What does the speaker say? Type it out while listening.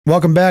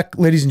Welcome back,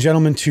 ladies and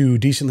gentlemen, to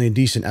Decently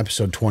Indecent,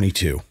 episode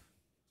 22.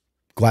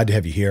 Glad to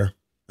have you here.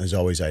 As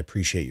always, I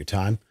appreciate your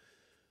time.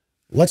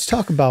 Let's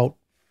talk about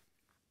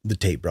the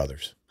Tate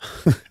brothers.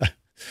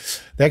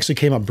 They actually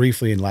came up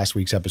briefly in last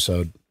week's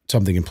episode,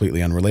 something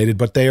completely unrelated,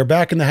 but they are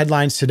back in the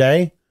headlines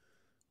today,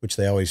 which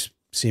they always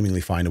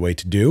seemingly find a way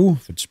to do.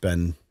 If it's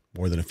been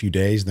more than a few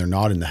days and they're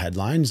not in the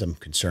headlines, I'm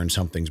concerned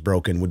something's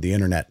broken with the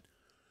internet.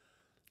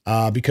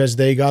 Because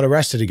they got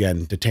arrested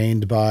again,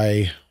 detained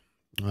by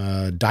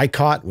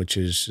DICOT, which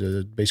is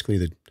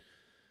basically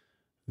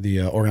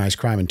the Organized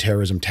Crime and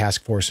Terrorism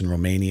Task Force in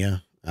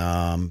Romania.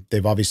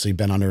 They've obviously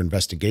been under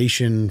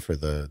investigation for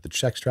the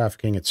sex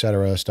trafficking, et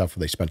cetera, stuff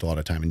where they spent a lot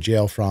of time in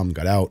jail from,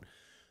 got out.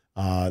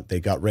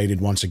 They got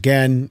raided once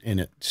again, and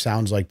it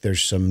sounds like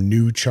there's some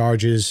new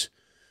charges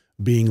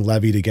being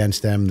levied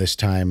against them. This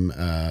time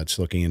it's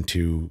looking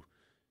into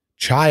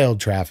child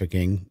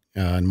trafficking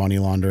and money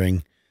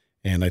laundering.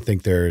 And I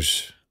think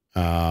there's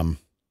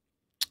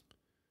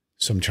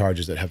some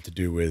charges that have to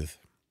do with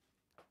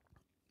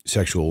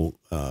sexual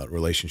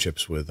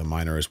relationships with a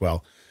minor as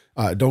well.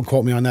 Don't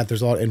quote me on that.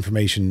 There's a lot of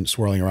information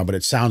swirling around, but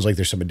it sounds like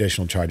there's some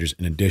additional charges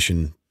in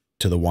addition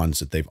to the ones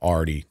that the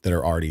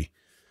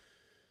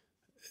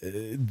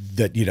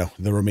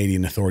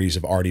Romanian authorities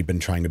have already been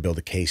trying to build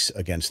a case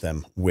against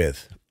them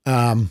with.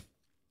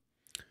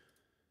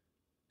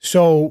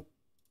 So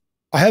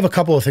I have a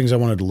couple of things I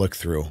wanted to look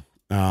through.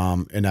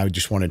 And I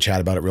just want to chat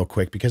about it real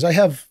quick because I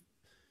have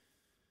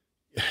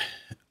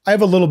a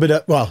little bit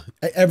of, well,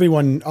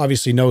 everyone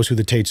obviously knows who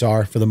the Tates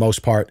are for the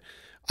most part.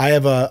 I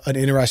have an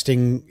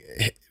interesting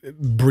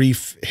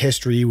brief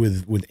history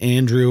with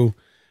Andrew,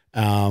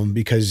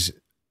 because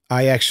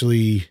I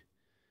actually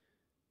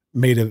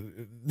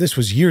this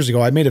was years ago.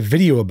 I made a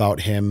video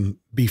about him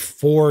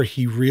before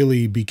he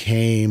really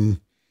became,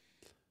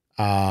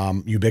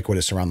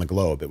 ubiquitous around the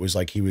globe. It was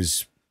like, he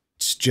was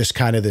just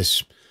kind of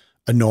this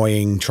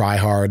annoying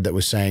tryhard that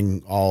was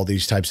saying all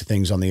these types of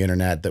things on the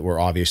internet that were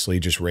obviously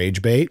just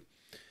rage bait.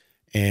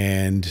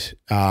 And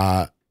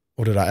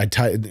what did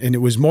and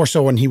it was more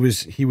so when he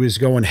was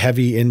going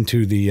heavy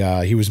into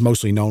the he was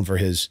mostly known for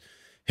his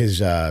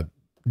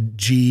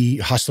G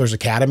Hustlers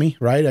Academy,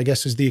 right? I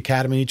guess is the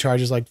academy. He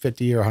charges like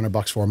 50 or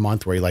 $100 for a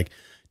month, where he like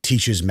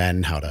teaches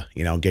men how to,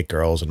 get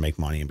girls and make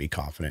money and be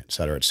confident, et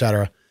cetera, et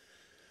cetera.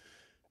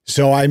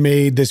 So I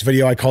made this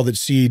video. I called it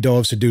CEO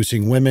of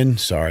Seducing Women.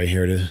 Sorry,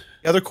 here it is.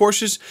 Other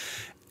courses,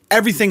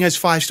 everything has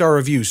 5-star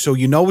reviews, so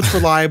it's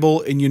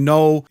reliable, and he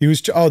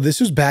was. Oh,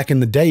 this was back in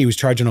the day. He was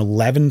charging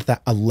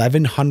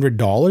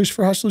 $1,100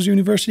 for Hustlers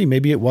University.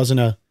 Maybe it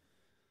wasn't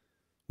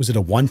was it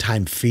a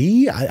one-time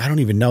fee? I don't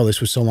even know.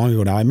 This was so long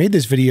ago now. I made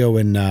this video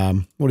in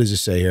what does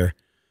this say here?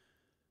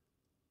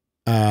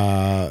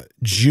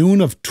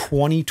 June of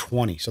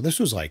 2020. So this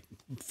was like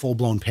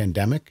full-blown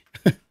pandemic.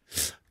 I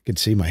could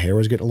see my hair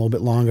was getting a little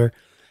bit longer.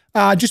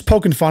 Just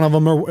poking fun of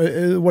him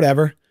or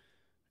whatever.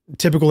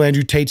 Typical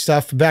Andrew Tate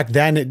stuff. Back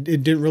then, it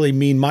didn't really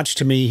mean much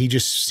to me. He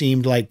just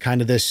seemed like kind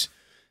of this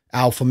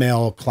alpha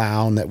male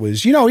clown that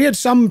was, he had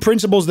some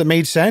principles that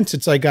made sense.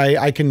 It's like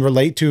I can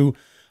relate to,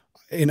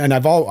 and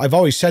I've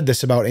always said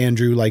this about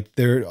Andrew, like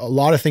there are a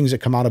lot of things that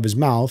come out of his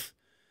mouth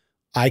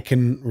I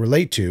can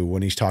relate to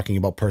when he's talking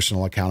about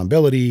personal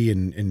accountability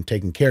and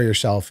taking care of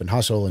yourself and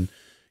hustle and,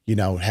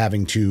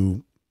 having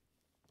to,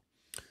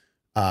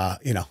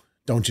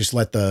 don't just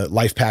let the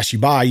life pass you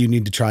by. You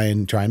need to try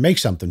and make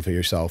something for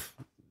yourself.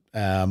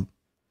 An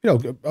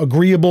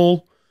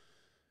agreeable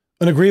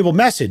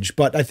message.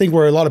 But I think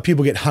where a lot of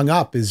people get hung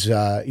up is,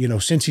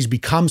 since he's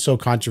become so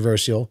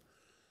controversial,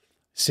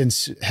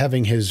 since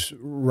having his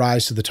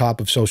rise to the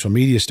top of social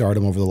media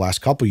stardom over the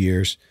last couple of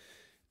years,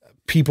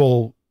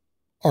 people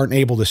aren't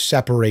able to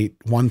separate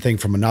one thing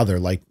from another.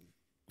 Like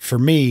for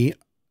me,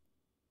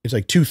 it's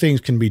like two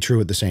things can be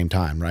true at the same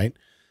time, right?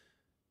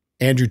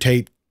 Andrew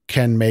Tate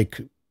can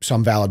make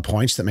some valid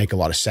points that make a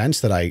lot of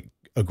sense that I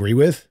agree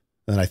with,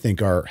 that I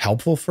think are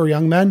helpful for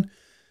young men.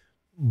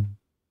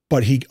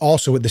 But he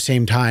also at the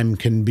same time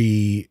can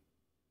be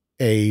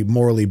a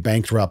morally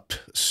bankrupt,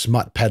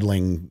 smut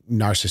peddling,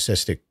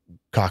 narcissistic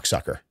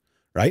cocksucker,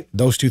 right?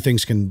 Those two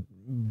things can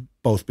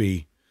both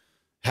be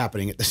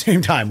happening at the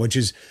same time, which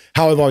is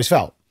how I've always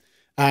felt.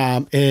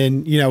 And,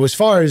 as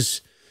far as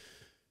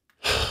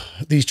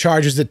these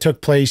charges that took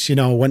place,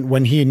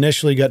 when he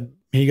initially got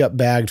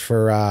bagged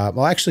for,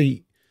 well,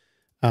 actually,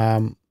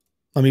 let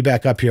me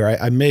back up here.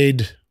 I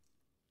made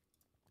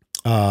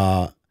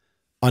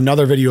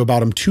another video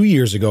about him 2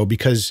 years ago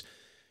because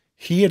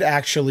he had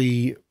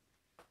actually,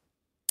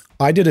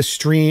 I did a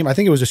stream, I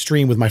think it was a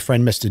stream with my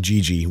friend Mr.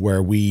 Gigi,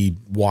 where we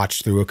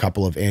watched through a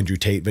couple of Andrew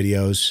Tate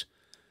videos,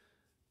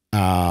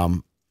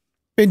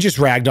 and just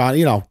ragged on,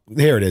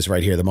 here it is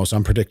right here, the most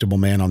unpredictable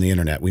man on the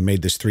internet. We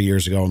made this 3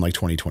 years ago in like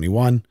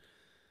 2021.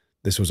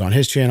 This was on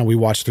his channel. We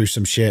watched through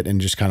some shit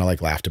and just kind of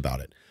like laughed about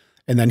it.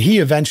 And then he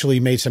eventually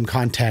made some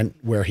content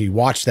where he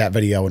watched that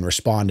video and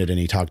responded, and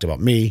he talked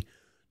about me,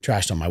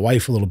 trashed on my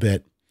wife a little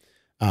bit.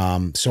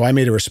 So I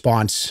made a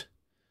response.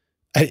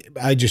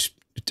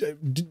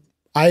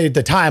 at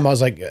the time, I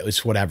was like,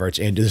 it's whatever. It's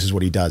Andrew. This is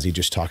what he does. He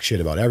just talks shit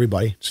about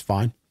everybody. It's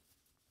fine.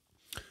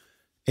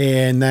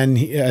 And then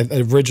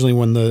originally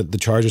when the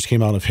charges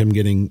came out of him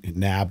getting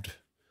nabbed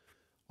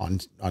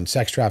on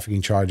sex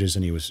trafficking charges,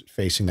 and he was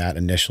facing that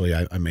initially,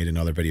 I made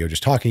another video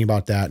just talking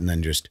about that, and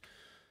then just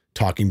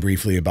talking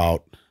briefly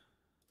about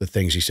the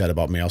things he said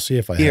about me. I'll see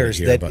if I have it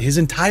here. But his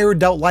entire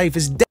adult life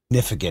is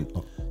significant.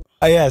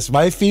 Yes,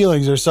 my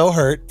feelings are so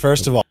hurt.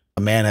 First of all,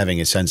 a man having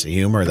a sense of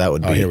humor, that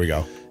would be. Oh, here we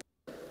go.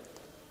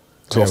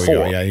 There we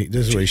go. Yeah,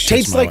 this is where he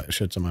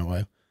shits on my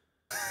wife.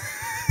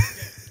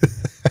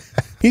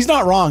 He's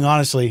not wrong,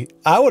 honestly.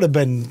 I would have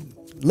been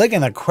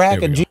licking a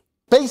crack of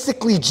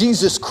basically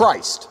Jesus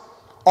Christ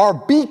are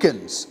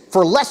beacons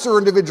for lesser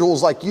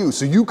individuals like you,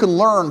 so you can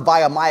learn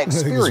via my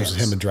experience.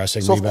 Him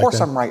addressing so me of back course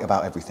then. I'm right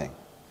about everything.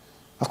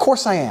 Of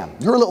course I am.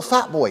 You're a little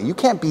fat boy. You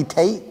can't be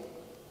Tate.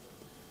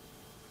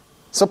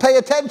 So pay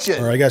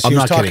attention. Or I guess he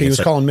was talking. He was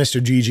calling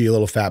Mr. Gigi a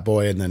little fat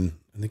boy, and then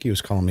I think he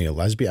was calling me a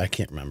lesbian. I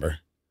can't remember.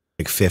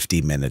 Like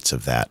 50 minutes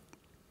of that.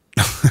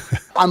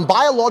 I'm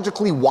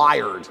biologically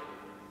wired,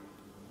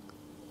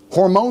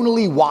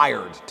 hormonally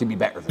wired to be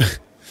better than you.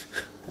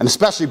 And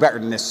especially better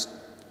than this.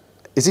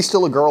 Is he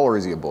still a girl or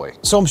is he a boy?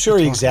 So I'm sure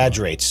he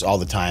exaggerates all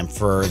the time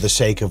for the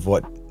sake of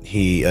what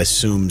he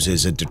assumes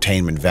is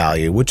entertainment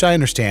value, which I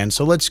understand.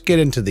 So let's get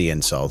into the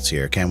insults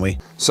here, can we?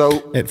 So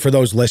for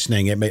those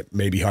listening, it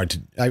may be hard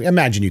to, I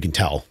imagine you can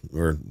tell,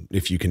 or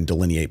if you can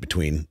delineate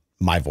between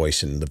my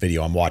voice and the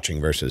video I'm watching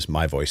versus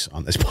my voice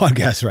on this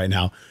podcast right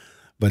now.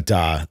 But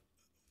I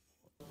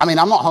mean,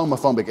 I'm not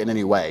homophobic in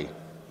any way,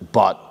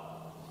 but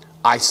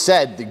I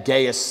said the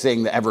gayest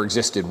thing that ever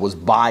existed was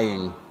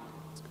buying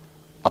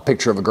a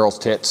picture of a girl's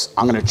tits.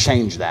 I'm going to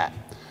change that.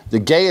 The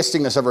gayest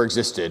thing that's ever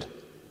existed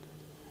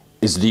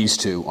is these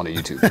two on a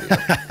YouTube video.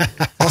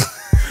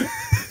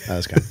 That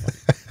was kind of funny.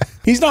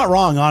 He's not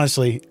wrong,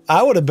 honestly.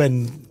 I would have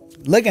been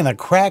licking a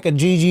crack of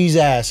Gigi's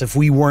ass if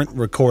we weren't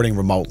recording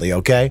remotely,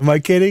 okay? Am I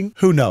kidding?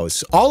 Who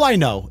knows? All I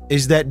know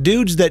is that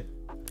dudes that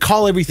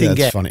call everything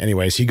gay. That's funny.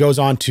 Anyways, he goes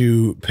on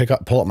to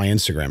pull up my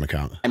Instagram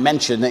account. I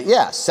mentioned that,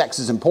 yeah, sex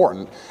is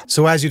important.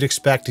 So as you'd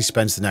expect, he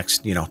spends the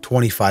next,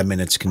 25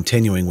 minutes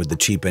continuing with the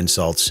cheap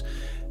insults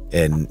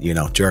and,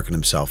 jerking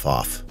himself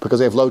off. Because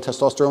they have low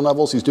testosterone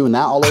levels, he's doing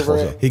that all over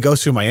it. He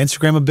goes through my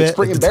Instagram a bit at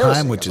the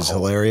time, which is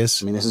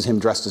hilarious. I mean, this is him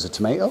dressed as a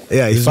tomato.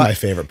 Yeah, this is my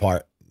favorite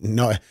part.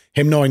 No,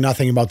 him knowing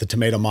nothing about the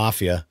tomato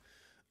mafia.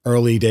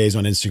 Early days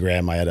on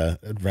Instagram, I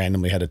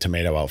randomly had a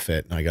tomato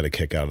outfit, and I got a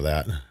kick out of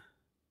that.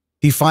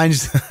 He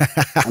finds.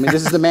 I mean,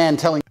 this is the man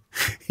telling.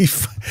 He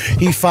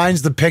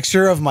finds the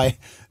picture of my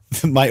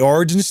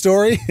origin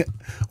story,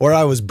 where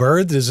I was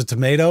birthed as a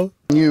tomato.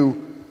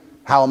 You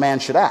how a man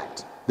should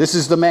act. This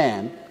is the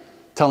man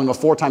telling a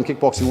 4-time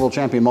kickboxing world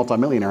champion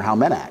multimillionaire how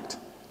men act.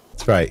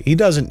 That's right. He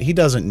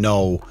doesn't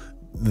know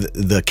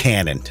the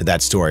canon to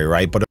that story,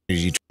 right? But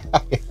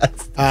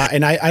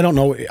and I don't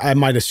know. I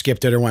might have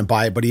skipped it or went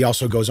by it, but he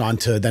also goes on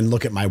to then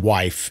look at my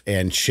wife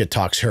and shit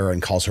talks her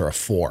and calls her a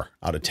 4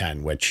 out of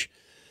 10, which.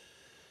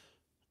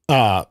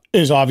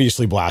 Is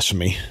obviously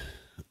blasphemy.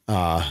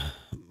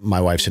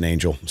 My wife's an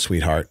angel,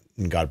 sweetheart,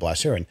 and God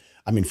bless her. And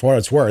I mean, for what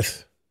it's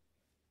worth,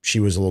 she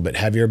was a little bit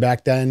heavier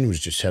back then,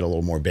 had a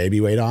little more baby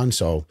weight on.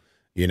 So,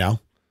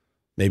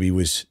 maybe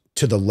was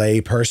to the lay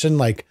person,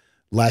 like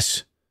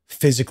less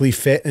physically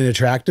fit and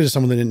attractive to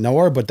someone that didn't know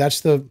her. But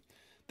that's the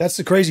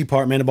crazy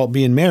part, man, about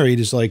being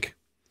married is like,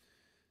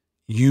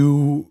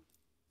 you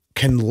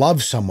can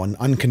love someone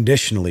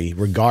unconditionally,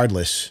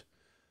 regardless,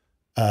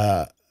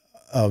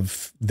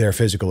 of their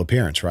physical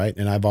appearance, right?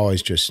 And I've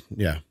always just,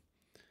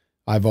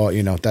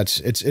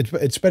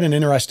 it's been an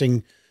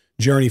interesting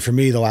journey for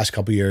me the last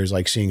couple of years,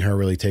 like seeing her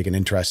really take an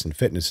interest in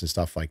fitness and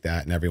stuff like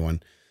that, and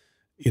everyone,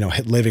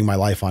 living my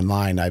life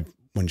online.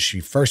 When she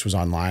first was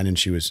online and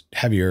she was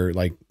heavier,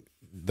 like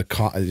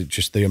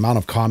just the amount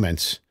of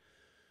comments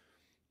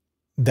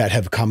that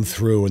have come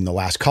through in the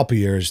last couple of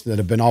years that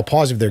have been all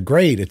positive. They're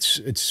great.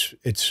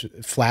 It's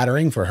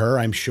flattering for her,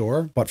 I'm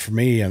sure. But for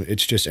me,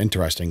 it's just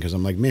interesting because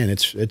I'm like, man,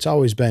 she's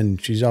always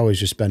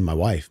just been my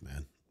wife,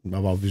 man.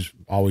 I'm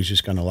always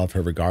just going to love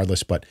her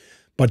regardless. But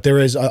there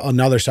is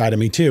another side of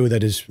me too,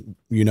 that is,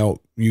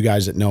 you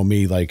guys that know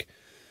me, like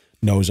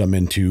knows I'm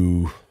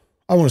into,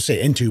 I want to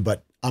say into,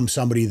 but I'm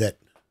somebody that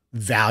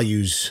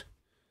values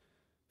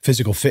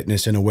physical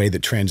fitness in a way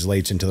that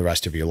translates into the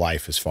rest of your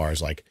life as far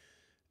as like,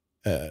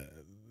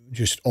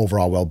 just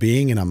overall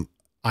well-being. And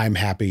I'm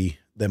happy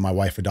that my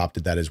wife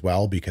adopted that as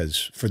well,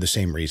 because for the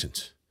same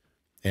reasons.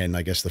 And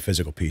I guess the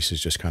physical piece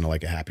is just kind of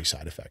like a happy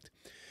side effect.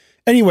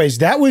 Anyways,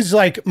 that was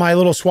like my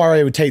little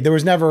soiree with Tate. There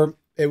was never,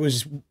 it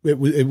was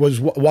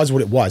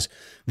what it was.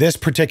 This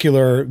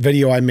particular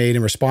video I made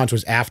in response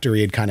was after he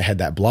had kind of had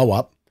that blow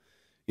up.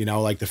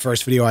 Like the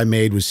first video I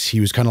made was, he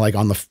was kind of like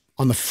on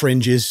the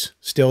fringes,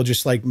 still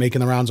just like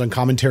making the rounds on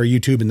commentary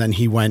YouTube. And then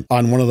he went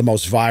on one of the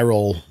most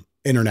viral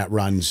internet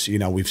runs,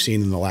 we've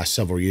seen in the last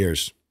several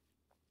years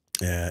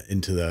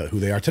into who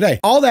they are today.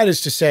 All that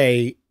is to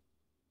say,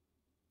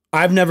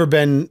 I've never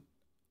been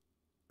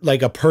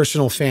like a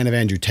personal fan of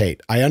Andrew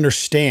Tate. I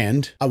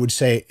understand, I would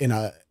say in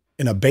a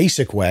in a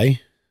basic way,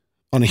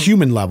 on a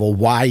human level,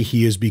 why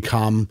he has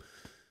become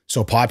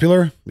so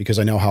popular, because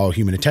I know how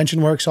human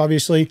attention works,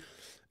 obviously.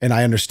 And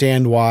I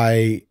understand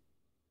why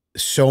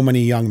so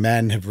many young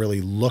men have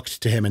really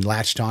looked to him and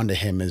latched onto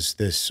him as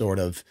this sort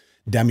of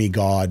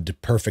demigod,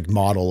 perfect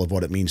model of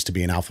what it means to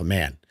be an alpha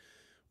man,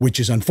 which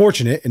is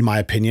unfortunate in my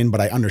opinion,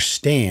 but I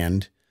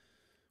understand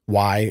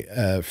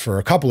why for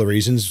a couple of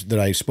reasons that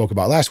I spoke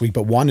about last week.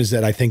 But one is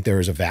that I think there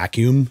is a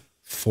vacuum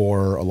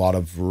for a lot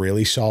of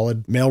really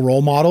solid male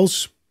role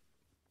models.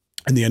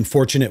 And the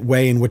unfortunate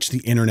way in which the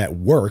internet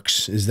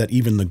works is that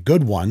even the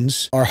good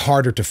ones are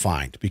harder to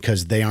find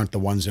because they aren't the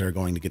ones that are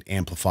going to get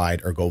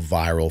amplified or go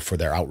viral for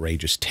their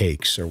outrageous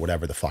takes or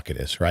whatever the fuck it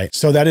is, right?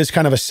 So that is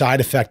kind of a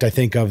side effect, I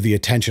think, of the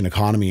attention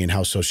economy and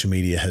how social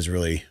media has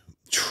really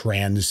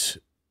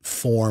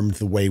transformed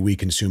the way we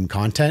consume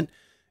content.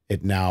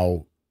 It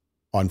now,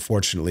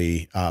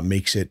 unfortunately,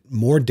 makes it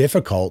more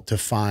difficult to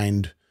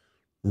find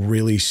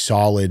really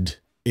solid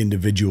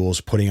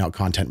individuals putting out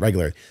content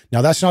regularly.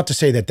 Now, that's not to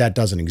say that that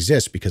doesn't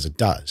exist, because it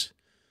does.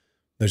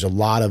 There's a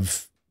lot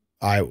of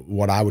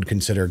what I would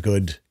consider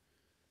good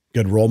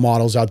role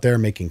models out there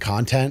making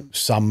content.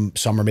 Some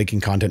are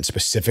making content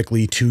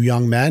specifically to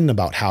young men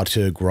about how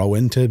to grow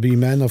into be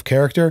men of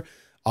character.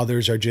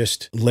 Others are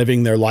just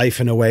living their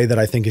life in a way that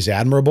I think is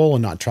admirable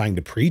and not trying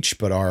to preach,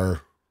 but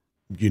are,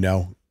 you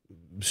know,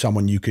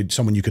 someone you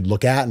could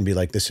look at and be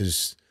like, this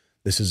is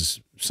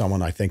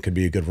someone I think could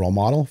be a good role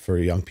model for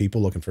young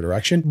people looking for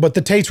direction. But the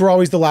Tates were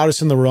always the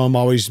loudest in the room,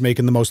 always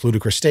making the most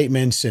ludicrous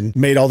statements, and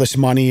made all this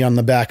money on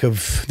the back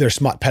of their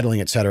smut peddling,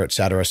 et cetera, et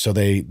cetera. So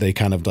they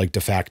kind of like de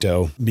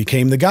facto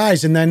became the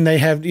guys. And then they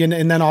have,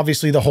 and then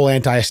obviously the whole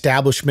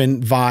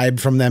anti-establishment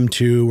vibe from them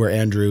too, where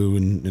Andrew,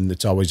 and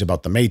it's always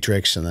about the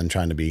Matrix and then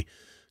trying to be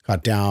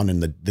cut down in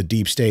the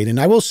deep state. And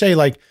I will say,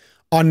 like,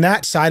 on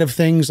that side of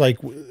things, like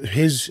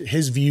his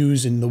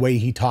views and the way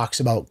he talks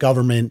about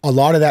government, a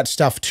lot of that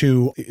stuff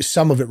too,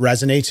 some of it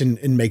resonates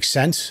and makes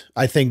sense.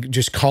 I think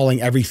just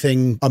calling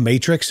everything a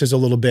matrix is a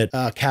little bit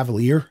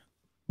cavalier,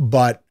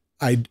 but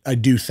I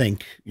do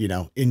think, you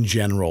know, in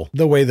general,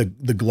 the way the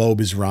globe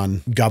is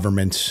run,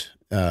 government,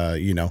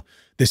 you know,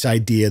 this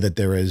idea that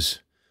there is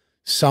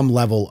some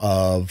level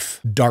of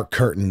dark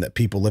curtain that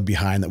people live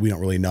behind that we don't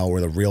really know,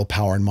 where the real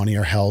power and money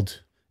are held.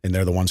 And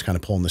they're the ones kind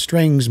of pulling the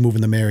strings, moving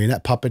the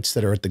marionette puppets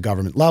that are at the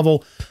government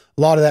level.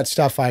 A lot of that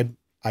stuff I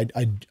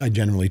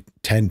generally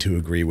tend to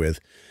agree with.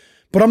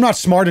 But I'm not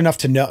smart enough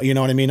to know, you know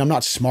what I mean? I'm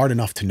not smart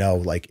enough to know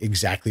like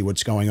exactly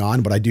what's going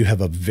on, but I do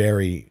have a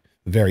very,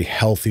 very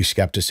healthy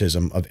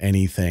skepticism of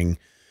anything,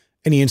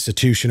 any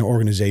institution or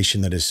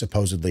organization that is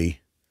supposedly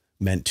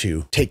meant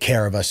to take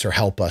care of us or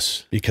help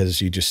us,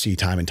 because you just see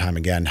time and time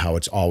again how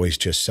it's always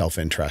just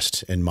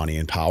self-interest and money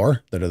and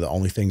power that are the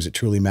only things that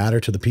truly matter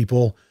to the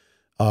people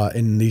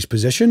in these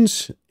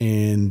positions,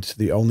 and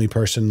the only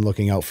person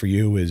looking out for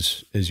you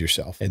is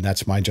yourself. And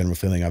that's my general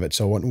feeling of it.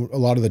 So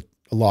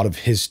a lot of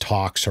his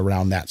talks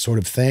around that sort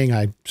of thing,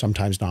 I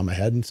sometimes nod my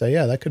head and say,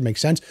 yeah, that could make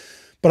sense.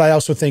 But I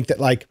also think that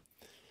like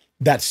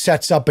that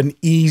sets up an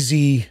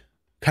easy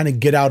kind of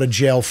get out of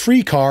jail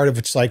free card if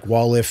it's like,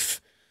 well, if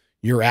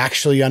you're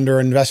actually under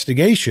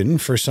investigation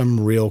for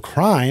some real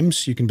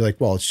crimes, you can be like,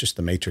 well, it's just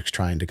the Matrix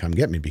trying to come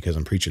get me because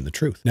I'm preaching the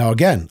truth. Now,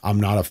 again, I'm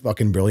not a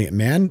fucking brilliant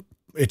man.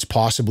 It's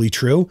possibly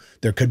true.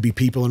 There could be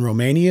people in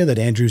Romania that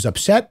Andrew's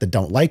upset, that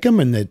don't like him,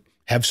 and that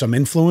have some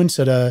influence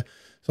at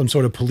some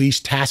sort of police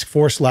task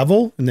force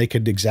level, and they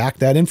could exact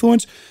that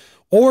influence.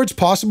 Or it's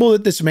possible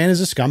that this man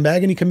is a scumbag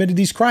and he committed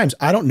these crimes.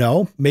 I don't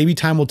know. Maybe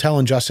time will tell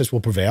and justice will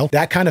prevail.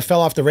 That kind of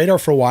fell off the radar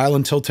for a while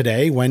until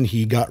today when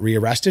he got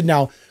rearrested.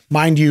 Now,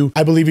 mind you,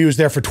 I believe he was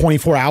there for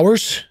 24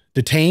 hours,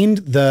 detained.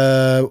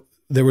 There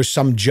was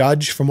some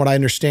judge, from what I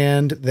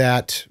understand,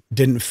 that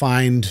didn't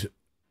find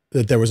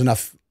that there was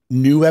enough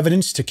new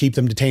evidence to keep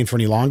them detained for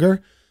any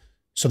longer.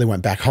 So they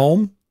went back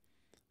home.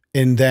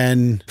 And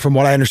then from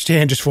what I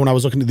understand, just from when I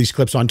was looking at these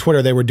clips on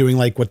Twitter, they were doing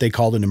like what they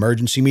called an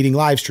emergency meeting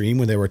live stream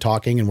where they were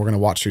talking, and we're going to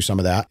watch through some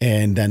of that.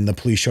 And then the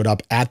police showed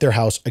up at their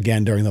house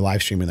again during the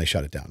live stream and they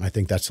shut it down. I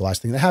think that's the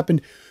last thing that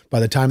happened.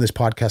 By the time this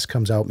podcast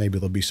comes out, maybe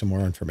there'll be some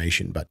more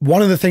information. But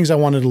one of the things I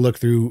wanted to look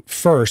through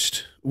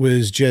first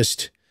was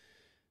just,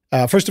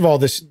 first of all,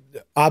 this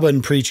Abba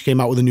and Preach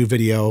came out with a new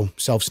video,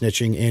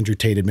 self-snitching. Andrew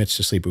Tate admits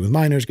to sleeping with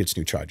minors, gets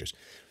new charges.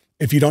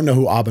 If you don't know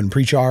who Abba and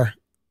Preach are,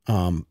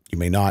 you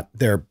may not.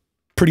 They're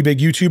pretty big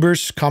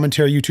YouTubers,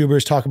 commentary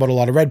YouTubers, talk about a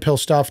lot of red pill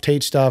stuff,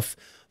 Tate stuff,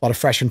 a lot of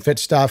fresh and fit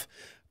stuff.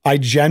 I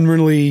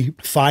generally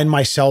find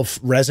myself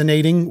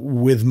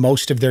resonating with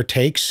most of their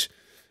takes,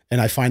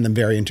 and I find them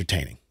very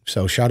entertaining.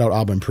 So shout out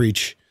Abba and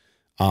Preach.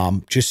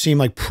 Just seem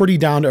like pretty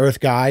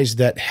down-to-earth guys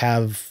that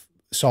have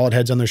solid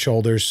heads on their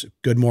shoulders,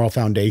 good moral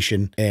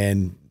foundation,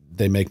 and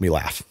they make me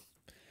laugh.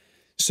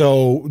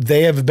 So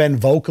they have been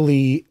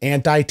vocally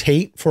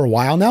anti-Tate for a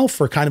while now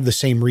for kind of the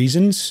same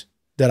reasons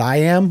that I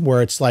am,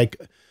 where it's like,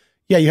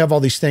 yeah, you have all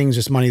these things,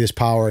 this money, this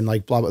power, and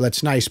like, blah, blah,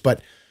 that's nice,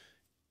 but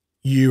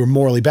you're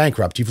morally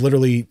bankrupt.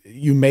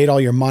 You made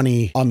all your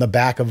money on the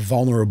back of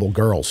vulnerable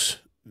girls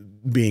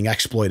being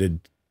exploited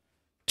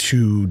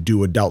to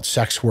do adult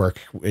sex work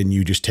and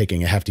you just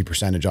taking a hefty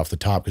percentage off the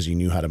top because you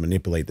knew how to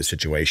manipulate the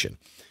situation.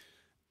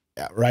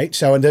 Yeah, right.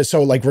 So,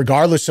 so like,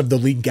 regardless of the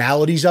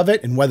legalities of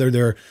it and whether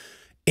they're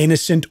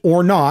innocent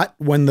or not,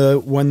 when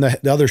the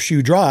other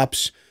shoe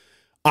drops,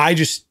 I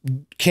just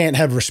can't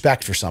have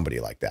respect for somebody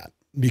like that,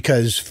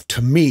 because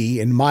to me,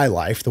 in my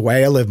life, the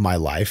way I live my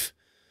life,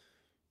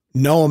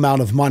 no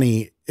amount of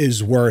money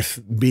is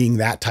worth being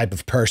that type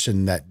of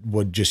person that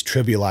would just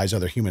trivialize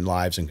other human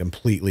lives and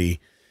completely,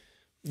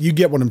 you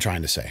get what I'm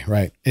trying to say,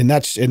 right? And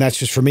that's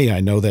just for me. I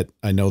know that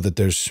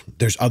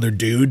there's other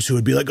dudes who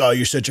would be like, oh,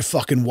 you're such a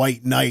fucking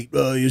white knight.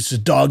 Oh, it's a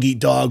dog eat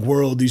dog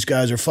world. These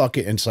guys are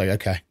fucking, and it's like,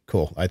 okay,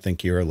 cool. I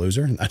think you're a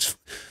loser,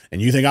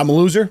 and you think I'm a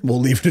loser? We'll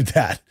leave it at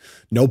that.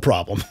 No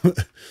problem.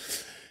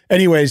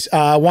 Anyways,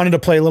 I wanted to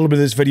play a little bit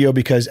of this video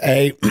because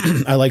A,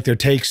 I like their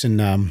takes,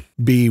 and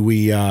B,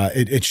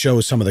 it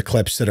shows some of the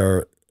clips that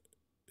are,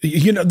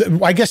 you know,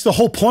 I guess the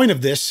whole point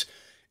of this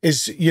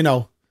is, you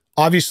know,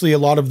 obviously a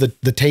lot of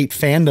the Tate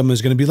fandom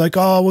is going to be like,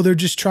 oh, well, they're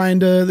just trying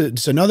to,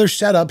 it's another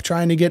setup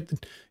trying to get,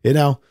 you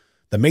know,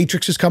 the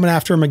Matrix is coming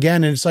after him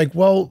again. And it's like,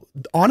 well,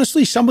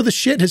 honestly, some of the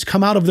shit has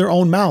come out of their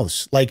own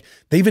mouths. Like,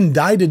 they've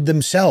indicted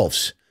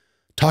themselves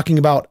talking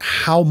about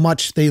how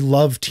much they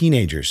love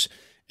teenagers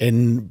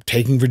and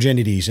taking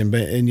virginities,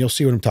 and you'll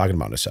see what I'm talking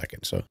about in a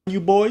second. So you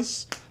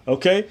boys,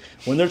 okay,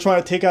 when they're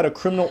trying to take out a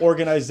criminal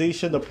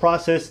organization, the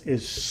process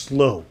is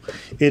slow.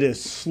 It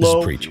is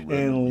slow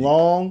and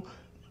long,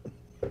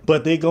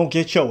 but they gonna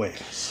get your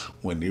ass.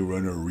 When they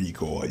run a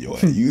RICO on your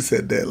ass, you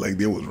said that like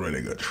they was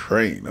running a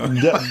train.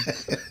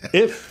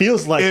 It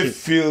feels like it.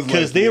 Feels like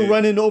because they're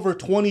running over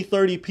 20,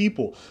 30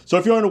 people. So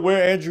if you're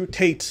unaware, Andrew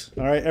Tate,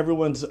 all right,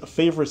 everyone's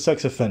favorite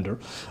sex offender,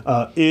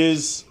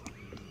 is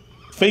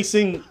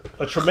facing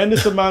a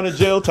tremendous amount of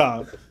jail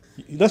time.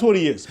 That's what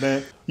he is,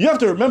 man. You have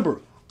to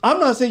remember, I'm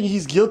not saying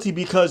he's guilty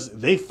because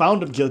they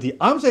found him guilty.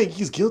 I'm saying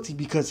he's guilty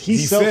because he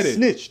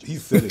self-snitched. He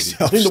said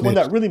it. I think the one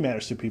that really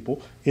matters to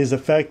people is the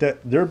fact that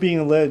they're being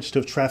alleged to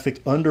have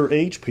trafficked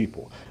underage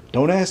people.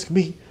 Don't ask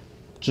me,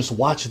 just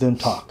watch them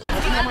talk.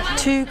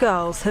 Two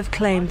girls have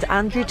claimed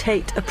Andrew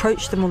Tate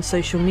approached them on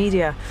social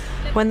media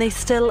when they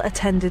still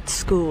attended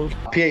school.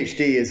 PhD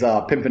is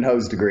a pimp and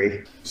hose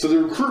degree. So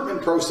the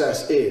recruitment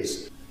process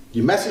is,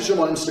 you message them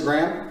on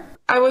Instagram.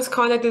 I was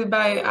contacted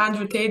by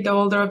Andrew Tate, the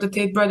older of the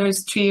Tate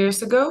brothers, 3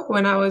 years ago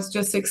when I was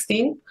just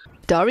 16.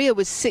 Daria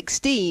was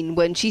 16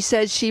 when she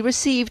says she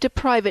received a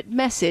private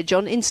message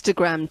on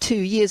Instagram 2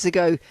 years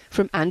ago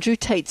from Andrew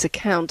Tate's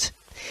account.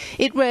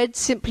 It read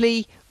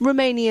simply,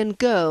 Romanian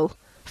girl,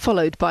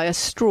 followed by a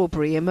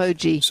strawberry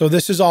emoji. So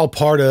this is all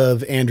part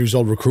of Andrew's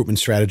old recruitment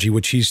strategy,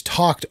 which he's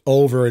talked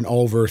over and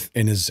over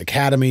in his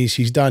academies.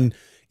 He's done,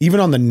 even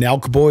on the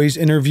Nelk Boys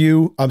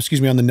interview, on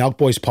the Nelk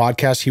Boys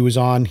podcast he was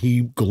on,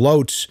 he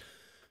gloats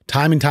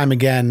time and time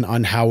again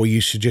on how we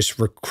used to just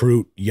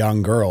recruit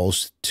young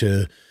girls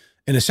to,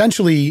 and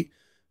essentially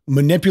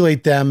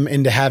manipulate them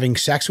into having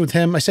sex with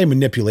him. I say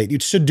manipulate,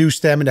 you'd seduce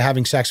them into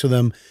having sex with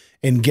him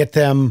and get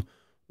them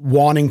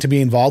wanting to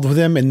be involved with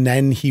him. And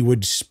then he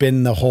would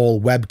spin the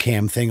whole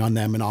webcam thing on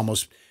them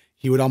and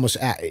he would almost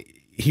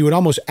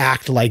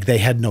act like they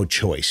had no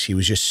choice. He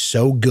was just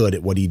so good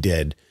at what he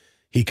did.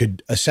 He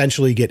could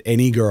essentially get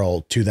any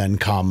girl to then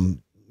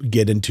come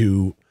get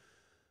into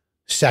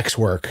sex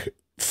work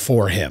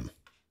for him.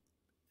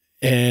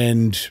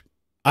 And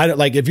I don't,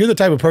 like, if you're the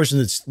type of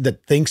person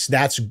that thinks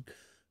that's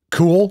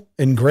cool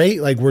and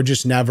great, like, we're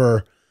just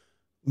never,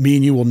 me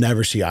and you will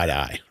never see eye to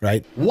eye,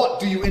 right? What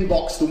do you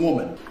inbox the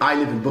woman? I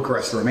live in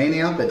Bucharest,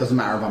 Romania. That doesn't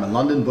matter if I'm in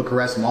London,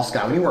 Bucharest,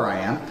 Moscow, anywhere I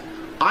am.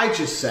 I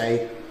just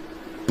say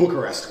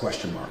Bucharest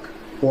question mark,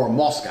 or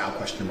Moscow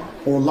question mark,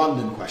 or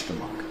London question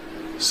mark.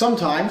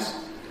 Sometimes,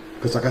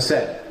 because like I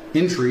said,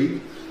 intrigue,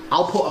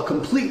 I'll put a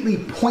completely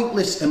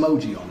pointless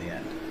emoji on the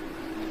end.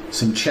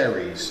 Some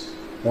cherries,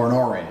 or an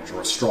orange, or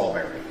a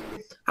strawberry.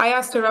 I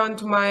asked around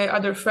to my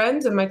other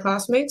friends and my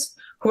classmates,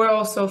 who were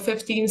also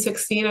 15,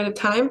 16 at the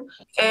time,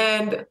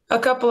 and a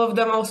couple of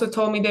them also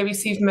told me they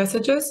received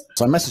messages.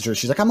 So I messaged her,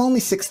 she's like, I'm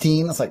only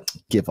 16. I was like,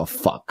 give a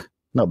fuck.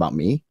 Know about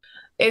me.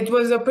 It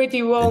was a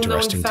pretty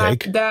well-known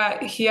fact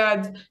that he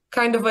had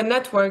kind of a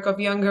network of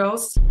young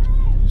girls.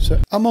 So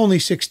I'm only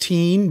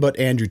 16, but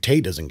Andrew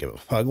Tate doesn't give a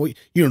fuck.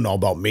 You don't know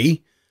about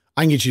me.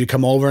 I can get you to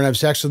come over and have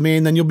sex with me,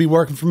 and then you'll be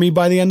working for me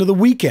by the end of the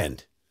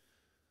weekend.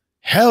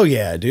 Hell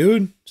yeah,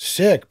 dude.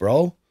 Sick,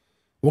 bro.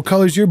 What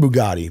color's your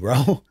Bugatti,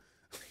 bro?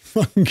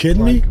 Fucking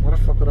kidding me? What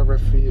the fuck would I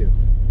rev for you?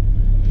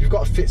 You've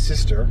got a fit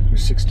sister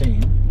who's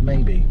 16,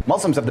 maybe.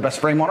 Muslims have the best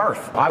frame on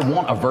earth. I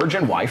want a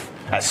virgin wife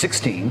at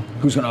 16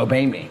 who's going to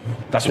obey me.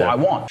 That's what I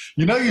want.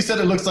 You know, you said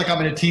it looks like I'm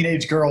in a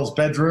teenage girl's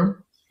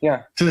bedroom.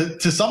 Yeah.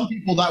 To some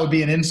people, that would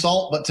be an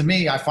insult, but to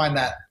me, I find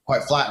that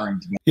quite flattering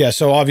to me. Yeah,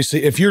 so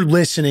obviously, if you're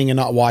listening and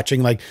not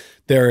watching, like,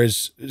 there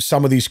is,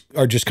 some of these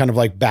are just kind of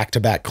like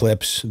back-to-back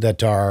clips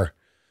that are,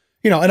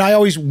 you know, and I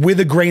always,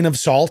 with a grain of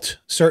salt,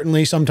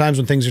 certainly sometimes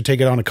when things are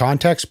taken out of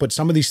context, but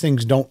some of these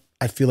things don't,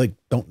 I feel like,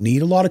 don't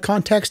need a lot of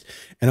context.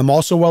 And I'm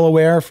also well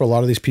aware, for a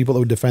lot of these people that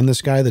would defend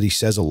this guy, that he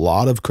says a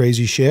lot of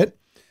crazy shit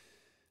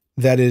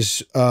that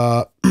is,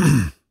 I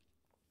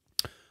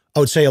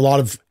would say, a lot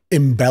of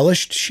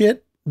embellished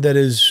shit that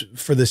is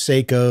for the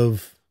sake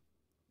of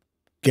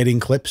getting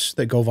clips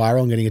that go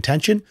viral and getting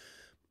attention.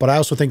 But I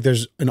also think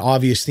there's an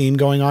obvious theme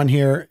going on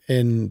here,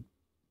 and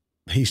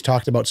he's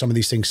talked about some of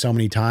these things so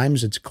many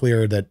times. It's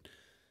clear that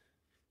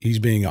he's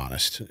being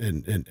honest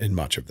in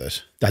much of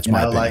this. That's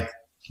my opinion. Like,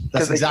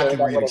 that's exactly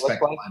what you'd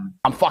expect.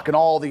 I'm fucking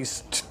all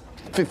these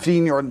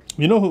 15-year-old.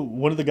 You know who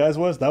one of the guys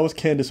was? That was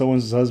Candace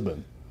Owens'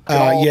 husband.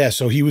 Yeah,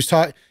 so he was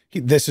taught.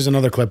 This is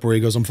another clip where he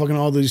goes, "I'm fucking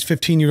all these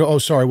 15-year-olds. Oh,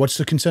 sorry, what's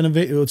the consent of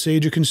it? What's the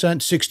age of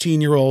consent?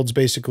 16-year-olds,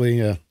 basically,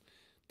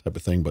 type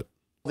of thing." But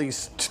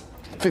these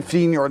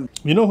 15-year-old.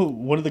 You know who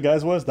one of the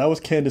guys was? That was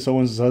Candace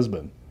Owens'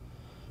 husband.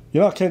 You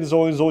know how Candace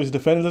Owens always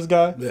defended this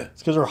guy? Yeah.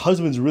 It's because her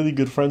husband's really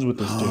good friends with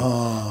this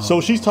dude.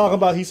 So she's talking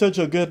about he's such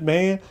a good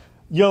man.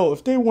 Yo,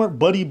 if they weren't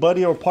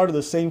buddy or part of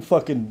the same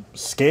fucking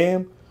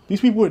scam,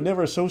 these people would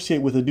never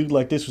associate with a dude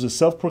like this who's a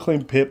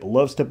self-proclaimed pimp,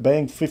 loves to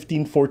bang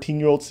 15,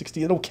 14-year-old,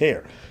 16. I don't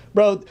care.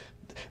 Bro,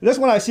 that's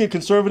when I see a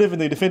conservative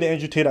and they defend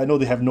Andrew Tate, I know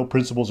they have no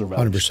principles or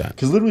values. 100%.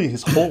 Because literally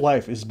his whole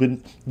life has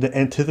been the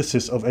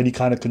antithesis of any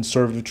kind of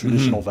conservative,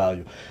 traditional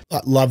value.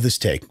 I love this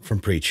take from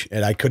Preach,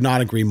 and I could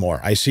not agree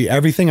more. I see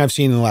everything I've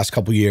seen in the last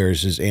couple of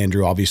years is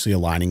Andrew obviously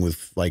aligning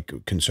with like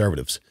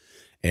conservatives.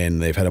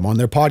 And they've had him on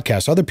their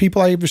podcast. Other people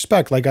I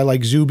respect, like I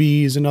like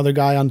Zuby is another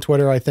guy on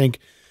Twitter, I think,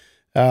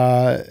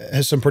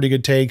 has some pretty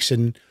good takes.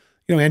 And,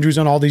 you know, Andrew's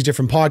on all these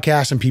different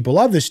podcasts and people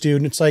love this dude.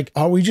 And it's like,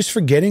 are we just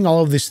forgetting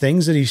all of these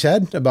things that he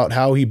said about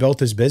how he built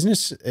his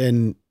business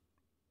and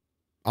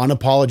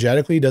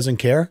unapologetically doesn't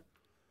care?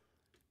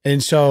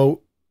 And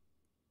so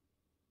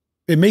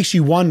it makes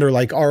you wonder,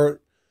 like,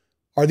 are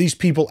these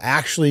people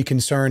actually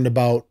concerned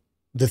about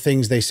the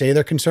things they say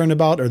they're concerned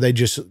about? Or they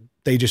just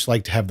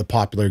like to have the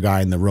popular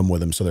guy in the room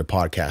with them so their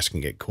podcast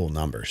can get cool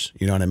numbers.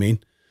 You know what I mean?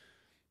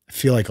 I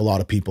feel like a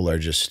lot of people are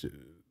just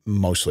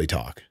mostly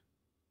talk.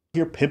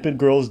 You're pimping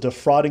girls,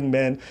 defrauding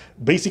men.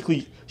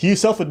 Basically, he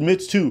himself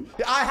admits to.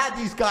 I had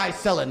these guys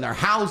selling their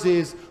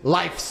houses,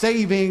 life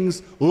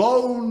savings,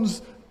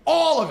 loans,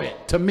 all of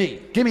it to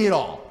me. Give me it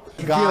all.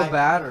 You feel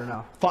bad or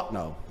no? Fuck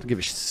no. To give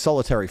a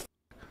solitary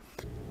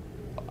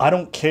I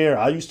don't care.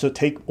 I used to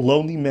take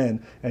lonely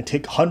men and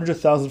take hundreds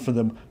of thousands for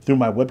them through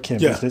my webcam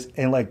business,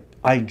 and like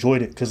I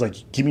enjoyed it because like,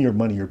 give me your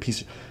money, your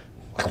piece.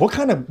 Like, what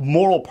kind of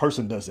moral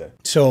person does that?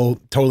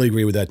 So totally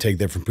agree with that take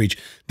there from Preach.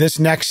 This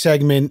next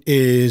segment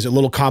is a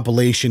little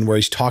compilation where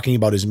he's talking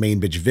about his main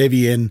bitch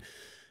Vivian.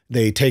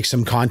 They take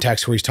some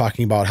context where he's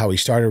talking about how he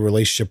started a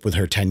relationship with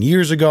her 10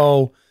 years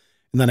ago,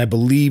 and then I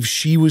believe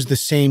she was the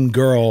same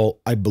girl,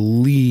 I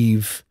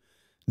believe,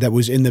 that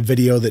was in the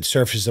video that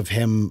surfaced of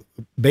him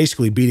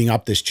basically beating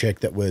up this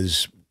chick that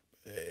was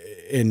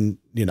in,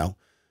 you know,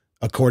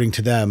 according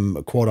to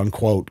them, quote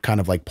unquote, kind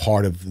of like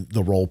part of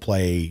the role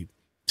play,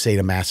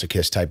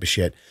 sadomasochist type of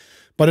shit.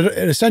 But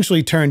it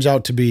essentially turns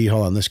out to be,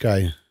 hold on, this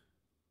guy.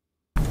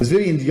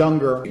 Vivian's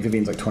younger.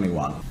 Vivian's like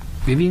 21.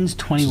 Vivian's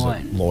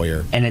 21.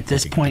 Lawyer. And at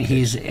this point,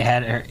 he's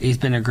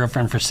been a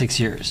girlfriend for 6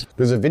 years.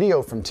 There's a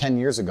video from 10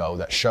 years ago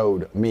that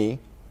showed me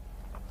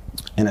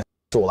in a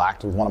sexual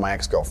act with one of my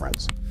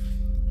ex-girlfriends.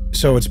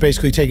 So it's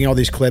basically taking all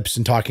these clips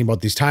and talking about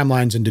these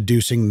timelines and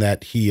deducing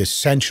that he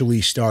essentially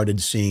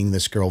started seeing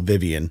this girl,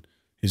 Vivian,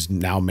 his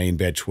now main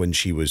bitch, when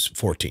she was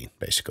 14,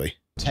 basically.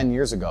 10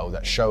 years ago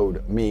that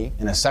showed me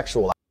in a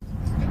sexual act.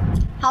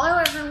 Hello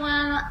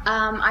everyone,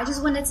 I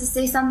just wanted to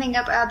say something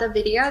about the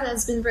video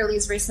that's been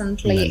released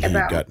recently and then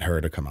about he got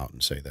her to come out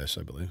and say this,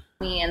 I believe.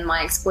 me and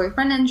my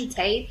ex-boyfriend Andrew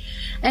Tate.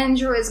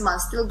 Andrew is my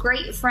still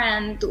great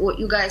friend. What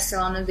you guys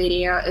saw on the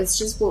video is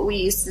just what we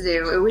used to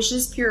do. It was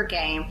just pure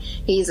game.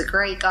 He's a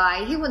great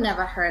guy. He would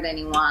never hurt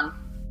anyone.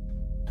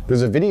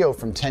 There's a video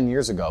from 10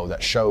 years ago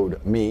that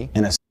showed me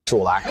in a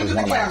sexual act with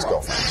one of my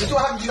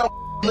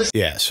ex-girlfriends.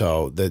 Yeah,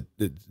 so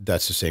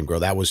that's the same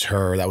girl. That was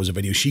her. That was a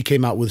video she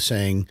came out with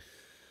saying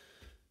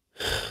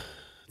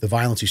the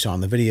violence you saw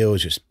in the video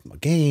is just a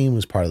game,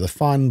 was part of the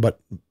fun, but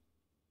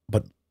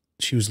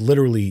she was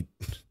literally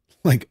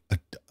like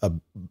a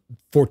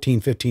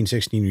 14, 15,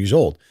 16 years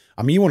old.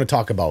 I mean, you want to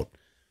talk about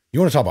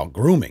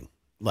grooming.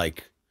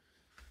 Like,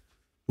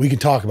 we can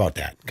talk about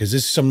that because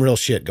there's some real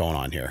shit going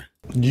on here.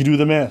 You do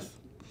the math.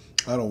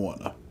 I don't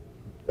wanna.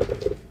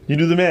 You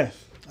do the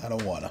math. I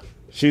don't wanna.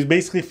 She was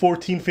basically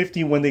 14,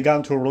 15 when they got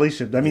into a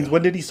relationship. That means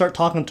when did he start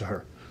talking to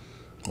her?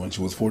 When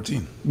she was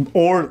 14.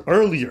 Or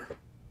earlier.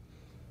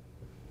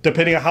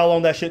 Depending on how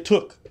long that shit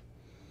took.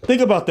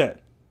 Think about that.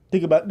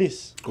 Think about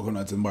this.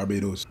 Coconuts in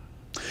Barbados.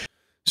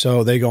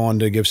 So they go on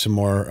to give some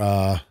more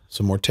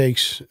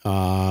takes.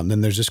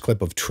 Then there's this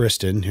clip of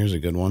Tristan. Here's a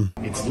good one.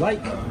 It's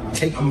like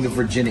taking the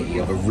virginity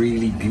of a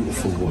really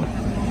beautiful woman.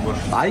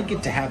 I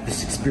get to have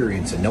this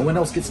experience and no one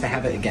else gets to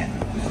have it again.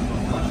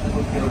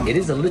 It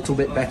is a little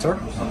bit better,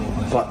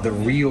 but the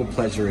real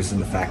pleasure is in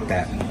the fact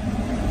that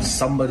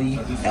somebody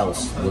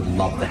else would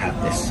love to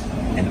have this,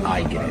 and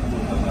I get it.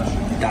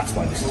 That's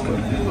why this is good.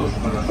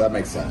 That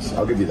makes sense.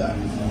 I'll give you that.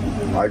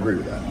 I agree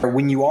with that.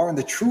 When you are in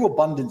the true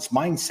abundance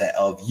mindset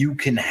of you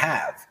can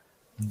have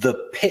the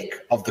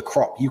pick of the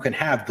crop. You can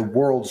have the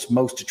world's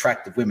most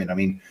attractive women. I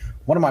mean,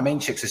 one of my main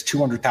chicks has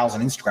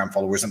 200,000 Instagram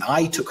followers, and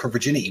I took her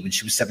virginity when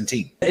she was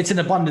 17. It's an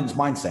abundance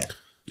mindset.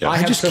 Yeah,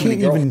 I just can't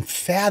even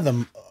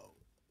fathom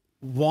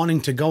wanting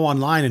to go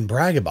online and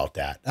brag about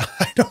that.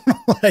 I don't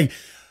know. Like,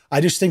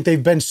 I just think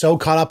they've been so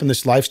caught up in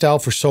this lifestyle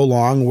for so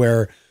long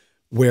where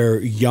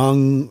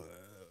young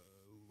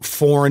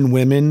foreign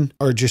women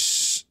are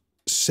just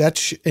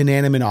such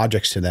inanimate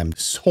objects to them.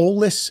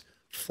 Soulless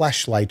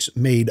fleshlights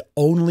made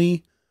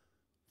only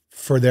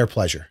for their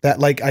pleasure. That,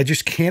 like, I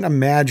just can't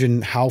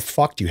imagine how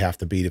fucked you have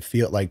to be to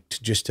feel like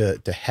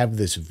to have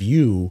this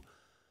view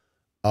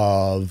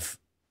of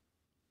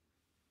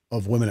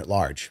women at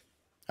large,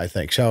 I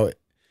think. So,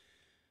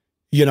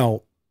 you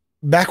know,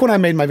 back when I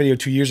made my video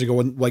 2 years ago,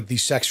 when like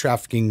these sex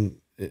trafficking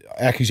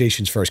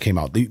accusations first came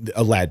out, the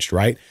alleged,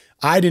 right?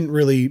 I didn't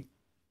really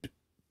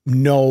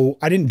know,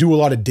 I didn't do a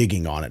lot of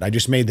digging on it. I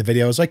just made the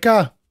video. I was like,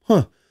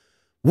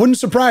 wouldn't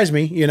surprise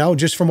me, you know,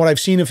 just from what I've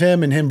seen of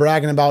him and him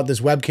bragging about this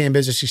webcam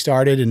business he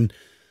started and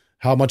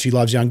how much he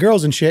loves young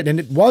girls and shit. And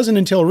it wasn't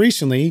until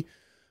recently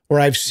where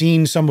I've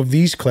seen some of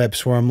these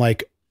clips where I'm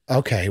like,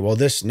 okay, well,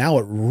 this now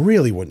it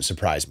really wouldn't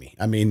surprise me.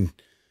 I mean,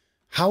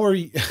 how are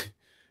you?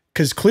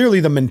 Because clearly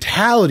the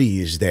mentality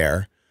is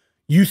there.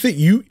 You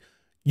think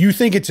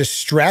it's a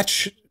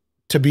stretch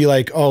to be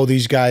like, oh,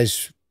 these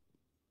guys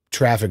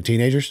traffic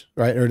teenagers,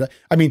 right? Or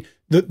I mean,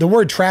 the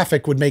word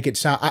traffic would make it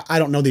sound. I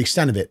don't know the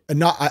extent of it.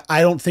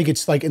 I don't think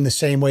it's like in the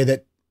same way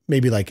that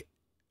maybe like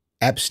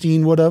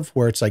Epstein would have,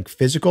 where it's like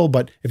physical.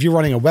 But if you're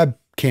running a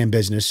webcam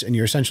business and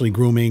you're essentially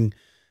grooming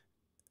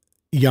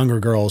younger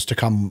girls to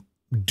come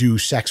do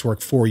sex work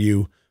for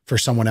you for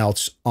someone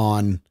else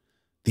on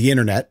the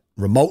internet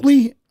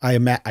remotely,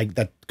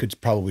 that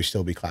could probably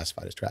still be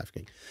classified as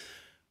trafficking.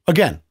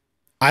 Again,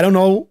 I don't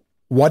know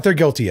what they're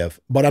guilty of,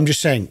 but I'm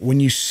just saying, when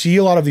you see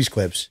a lot of these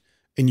clips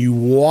and you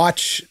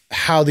watch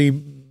how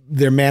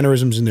their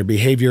mannerisms and their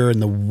behavior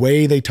and the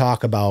way they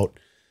talk about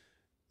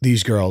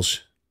these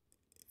girls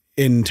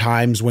in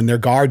times when their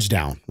guard's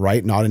down,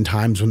 right? Not in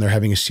times when they're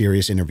having a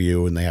serious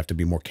interview and they have to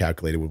be more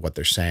calculated with what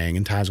they're saying,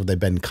 in times when they've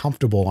been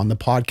comfortable on the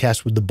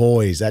podcast with the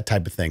boys, that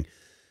type of thing.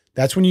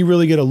 That's when you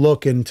really get a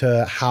look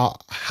into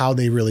how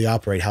they really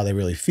operate, how they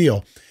really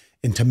feel.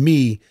 And to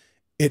me,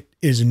 it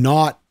is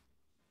not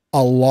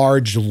a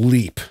large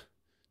leap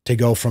to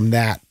go from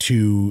that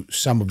to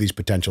some of these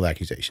potential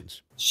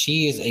accusations.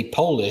 She was a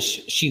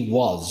Polish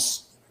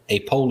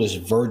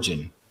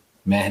virgin,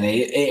 man.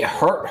 It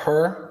hurt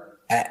her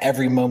at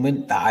every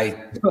moment that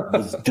I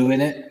was doing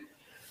it,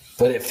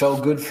 but it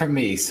felt good for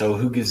me. So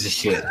who gives a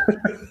shit?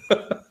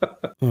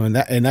 Oh,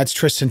 and that's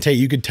Tristan Tate.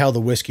 You could tell the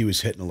whiskey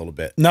was hitting a little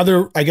bit.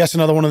 Another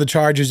one of the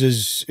charges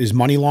is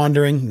money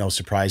laundering. No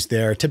surprise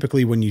there.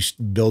 Typically, when you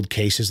build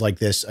cases like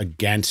this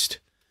against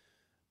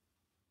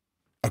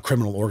a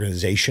criminal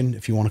organization,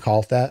 if you want to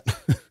call it that,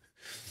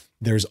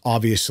 there's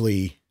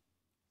obviously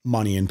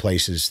money in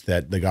places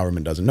that the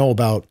government doesn't know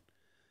about.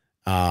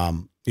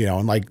 You know,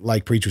 and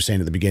like Preach was saying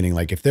at the beginning,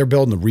 like if they're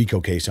building a RICO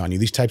case on you,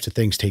 these types of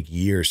things take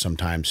years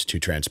sometimes to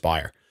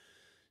transpire.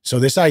 So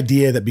this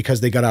idea that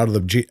because they got out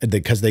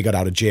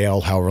of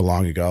jail however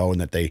long ago, and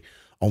that they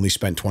only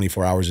spent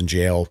 24 hours in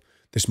jail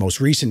this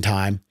most recent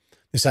time,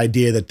 this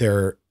idea that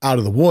they're out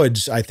of the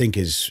woods, I think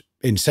is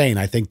insane.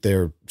 I think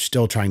they're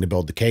still trying to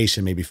build the case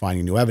and maybe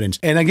finding new evidence.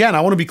 And again,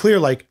 I want to be clear,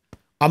 like,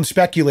 I'm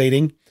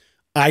speculating.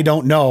 I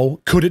don't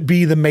know. Could it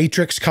be the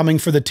Matrix coming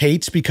for the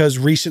Tates? Because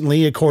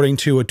recently, according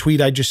to a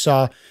tweet I just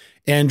saw,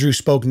 Andrew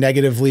spoke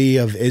negatively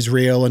of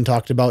Israel and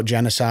talked about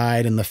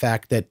genocide and the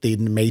fact that the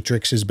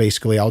Matrix is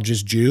basically all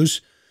just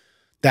Jews.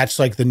 That's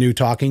like the new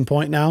talking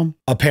point now,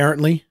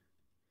 apparently.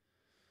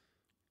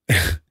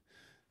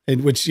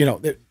 In which, you know,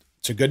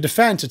 it's a good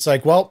defense. It's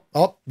like, well,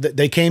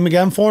 they came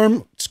again for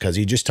him. It's because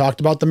he just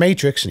talked about the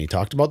Matrix and he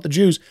talked about the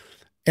Jews.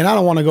 And I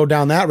don't want to go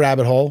down that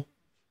rabbit hole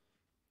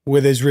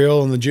with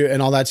Israel and the Jew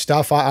and all that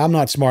stuff. I'm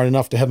not smart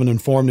enough to have an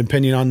informed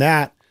opinion on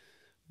that,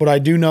 but I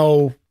do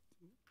know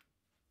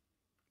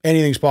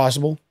anything's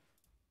possible.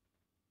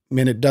 I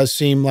mean, it does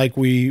seem like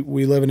we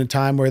live in a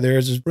time where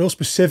there's a real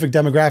specific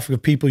demographic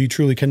of people you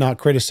truly cannot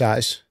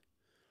criticize.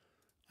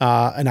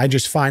 And I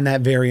just find that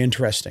very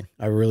interesting.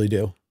 I really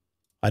do.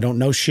 I don't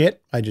know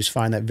shit. I just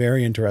find that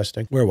very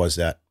interesting. Where was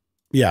that?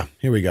 Yeah,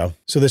 here we go.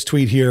 So this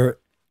tweet here,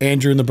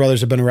 Andrew and the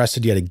brothers have been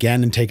arrested yet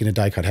again and taken to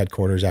Dicot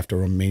headquarters after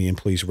Romanian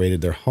police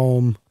raided their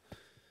home.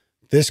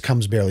 This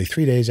comes barely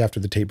 3 days after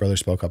the Tate brothers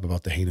spoke up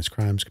about the heinous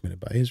crimes committed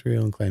by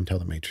Israel and claimed tell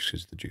the Matrix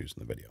is the Jews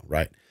in the video,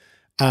 right?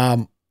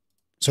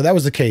 So that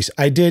was the case.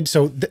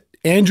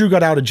 Andrew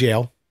got out of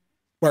jail.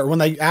 Or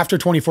after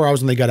 24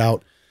 hours when they got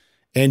out,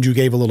 Andrew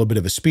gave a little bit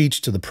of a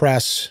speech to the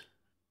press.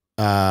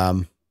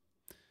 I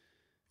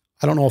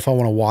don't know if I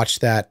want to watch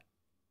that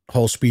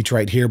whole speech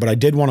right here, but I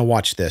did want to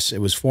watch this. It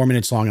was 4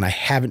 minutes long and I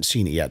haven't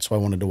seen it yet, so I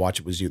wanted to watch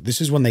it with you.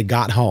 This is when they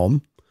got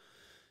home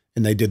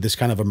and they did this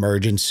kind of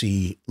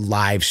emergency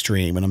live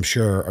stream, and I'm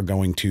sure are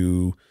going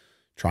to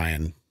try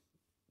and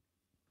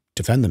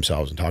defend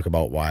themselves and talk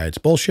about why it's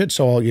bullshit.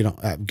 So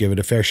I'll, give it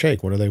a fair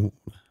shake. What are they?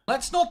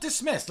 Let's not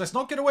dismiss. Let's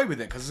not get away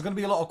with it because there's going to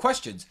be a lot of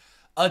questions.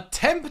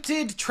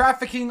 Attempted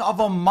trafficking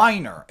of a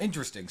minor.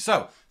 Interesting.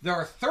 So there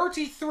are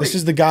 33. This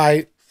is the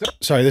guy.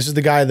 Sorry, this is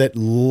the guy that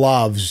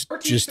loves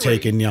just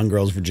taking young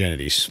girls'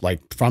 virginities,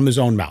 like from his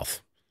own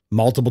mouth,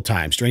 multiple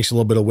times. Drinks a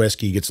little bit of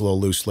whiskey, gets a little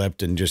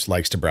loose-lipped, and just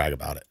likes to brag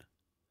about it.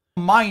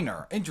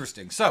 Minor.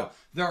 Interesting. So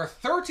there are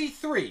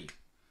 33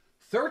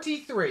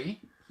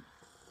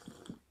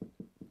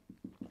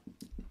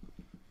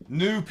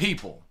 new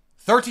people.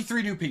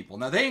 33 new people.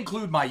 Now, they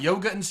include my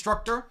yoga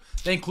instructor.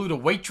 They include a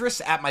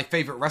waitress at my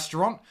favorite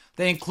restaurant.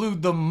 They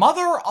include the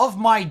mother of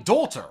my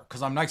daughter,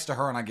 because I'm nice to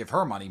her and I give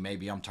her money.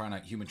 Maybe I'm trying to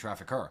human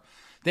traffic her.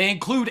 They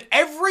include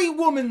every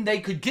woman they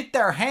could get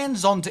their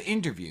hands on to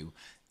interview.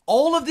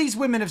 All of these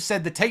women have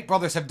said the Tate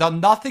brothers have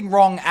done nothing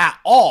wrong at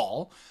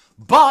all,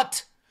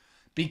 but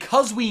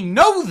because we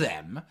know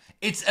them,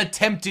 it's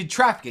attempted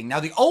trafficking. Now,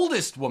 the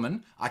oldest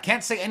woman, I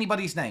can't say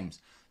anybody's names.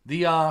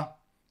 You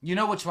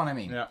know which one I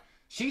mean. Yeah.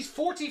 She's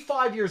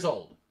 45 years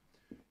old,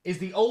 is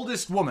the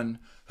oldest woman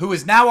who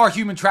is now our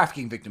human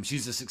trafficking victim.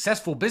 She's a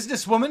successful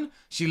businesswoman.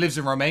 She lives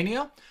in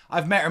Romania.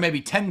 I've met her maybe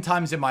 10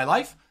 times in my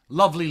life.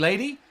 Lovely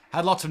lady.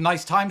 Had lots of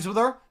nice times with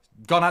her.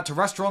 Gone out to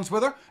restaurants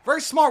with her.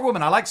 Very smart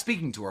woman. I like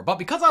speaking to her. But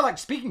because I like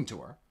speaking to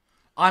her,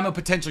 I'm a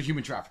potential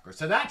human trafficker.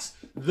 So that's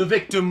the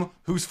victim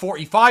who's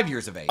 45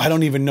 years of age. I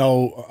don't even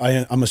know.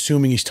 I'm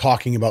assuming he's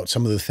talking about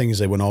some of the things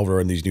they went over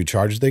in these new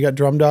charges they got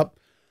drummed up.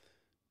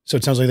 So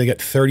it sounds like they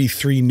got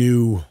 33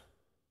 new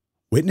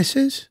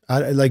witnesses.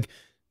 Like,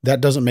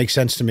 that doesn't make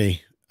sense to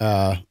me.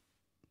 Why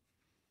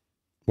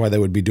they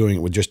would be doing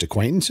it with just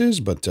acquaintances,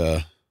 but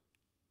we'll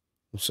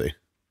see.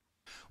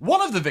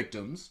 One of the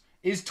victims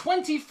is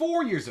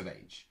 24 years of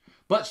age,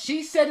 but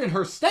she said in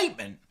her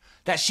statement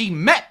that she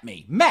met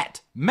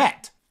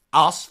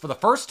us for the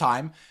first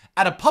time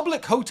at a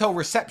public hotel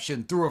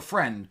reception through a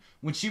friend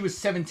when she was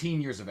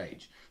 17 years of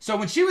age. So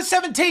when she was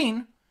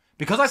 17,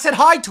 because I said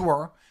hi to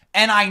her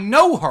and I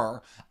know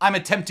her, I'm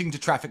attempting to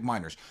traffic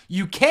minors.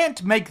 You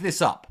can't make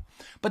this up.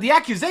 But the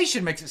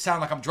accusation makes it sound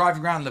like I'm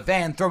driving around in the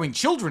van throwing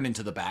children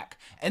into the back,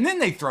 and then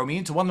they throw me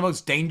into one of the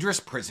most dangerous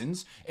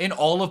prisons in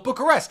all of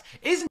Bucharest.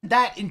 Isn't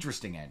that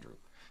interesting, Andrew?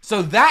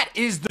 So that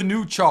is the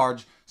new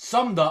charge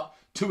summed up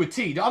to a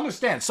T. To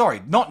understand,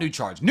 sorry, not new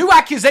charge, new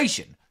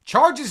accusation.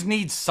 Charges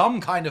need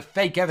some kind of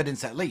fake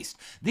evidence at least.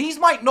 These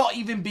might not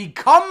even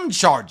become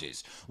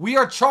charges. We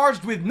are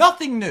charged with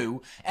nothing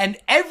new, and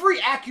every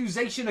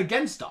accusation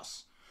against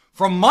us,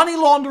 from money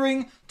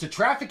laundering to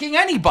trafficking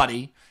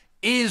anybody,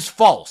 is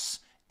false.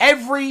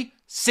 Every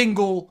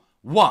single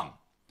one.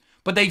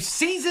 But they've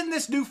seasoned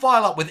this new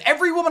file up with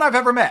every woman I've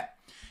ever met.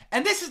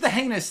 And this is the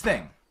heinous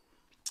thing.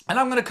 And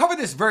I'm going to cover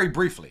this very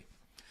briefly.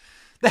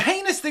 The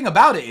heinous thing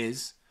about it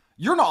is,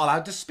 you're not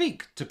allowed to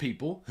speak to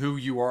people who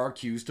you are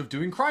accused of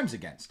doing crimes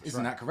against.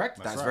 Isn't that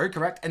correct? That's very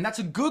correct. And that's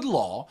a good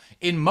law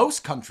in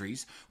most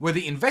countries where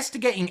the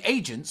investigating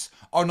agents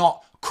are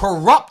not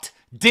corrupt,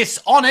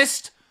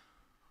 dishonest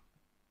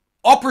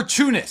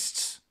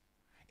opportunists.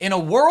 In a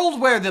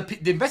world where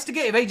the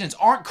investigative agents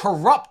aren't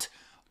corrupt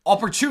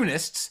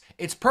opportunists,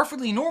 it's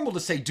perfectly normal to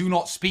say, do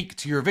not speak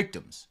to your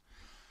victims.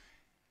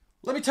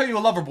 Let me tell you a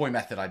lover boy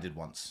method I did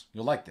once.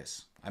 You'll like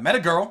this. I met a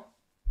girl.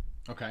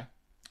 Okay.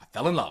 I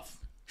fell in love.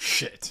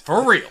 Shit.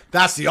 For real.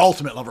 That's the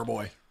ultimate lover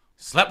boy.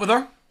 Slept with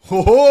her.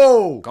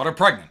 Whoa. Got her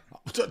pregnant.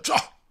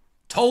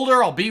 Told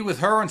her I'll be with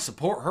her and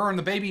support her and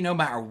the baby no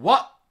matter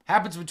what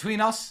happens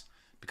between us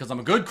because I'm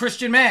a good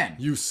Christian man.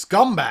 You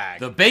scumbag.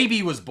 The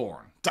baby was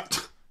born.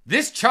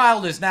 This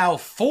child is now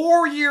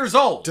 4 years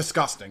old.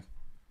 Disgusting.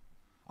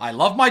 I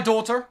love my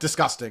daughter.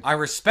 Disgusting. I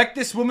respect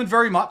this woman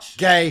very much.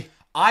 Gay.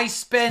 I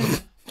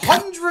spend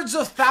hundreds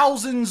of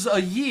thousands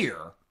a year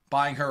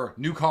buying her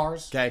new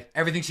cars. Gay.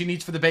 Everything she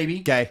needs for the baby.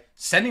 Gay.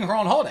 Sending her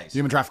on holidays.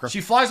 Human trafficker. She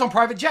flies on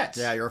private jets.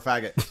 Yeah, you're a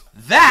faggot.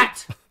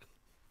 That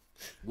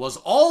was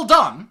all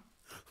done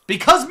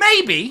because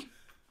maybe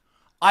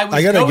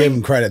I gotta give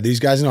them credit.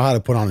 These guys know how to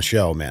put on a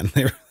show, man.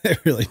 They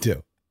really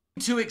do.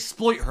 To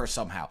exploit her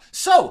somehow.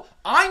 So,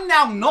 I'm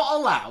now not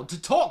allowed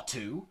to talk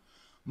to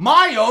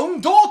my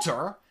own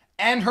daughter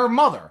and her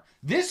mother.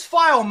 This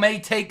file may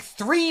take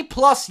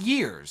 3+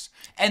 years,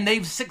 and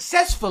they've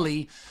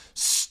successfully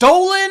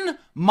stolen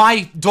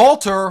my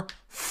daughter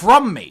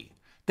from me.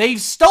 They've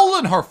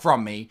stolen her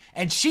from me,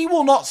 and she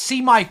will not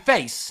see my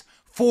face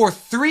for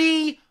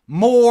 3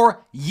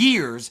 more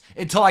years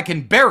until I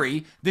can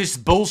bury this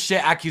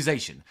bullshit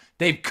accusation.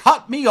 They've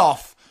cut me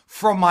off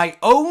from my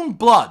own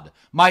blood,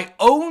 my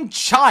own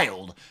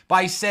child,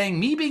 by saying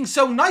me being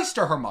so nice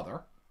to her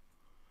mother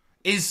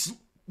is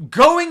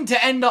going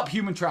to end up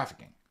human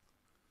trafficking.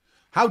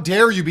 How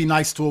dare you be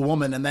nice to a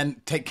woman and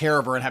then take care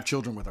of her and have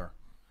children with her?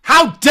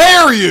 How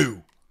dare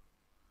you?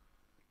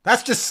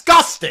 That's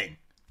disgusting.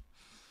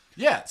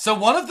 Yeah, so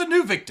one of the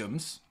new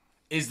victims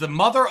is the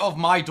mother of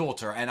my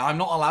daughter, and I'm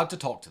not allowed to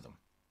talk to them.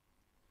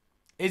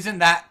 Isn't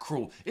that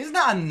cruel? Isn't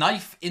that a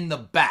knife in the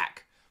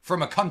back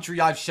from a country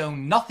I've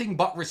shown nothing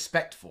but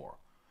respect for?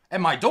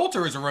 And my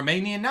daughter is a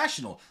Romanian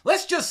national.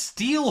 Let's just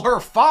steal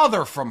her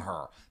father from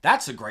her.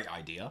 That's a great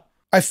idea.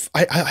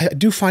 I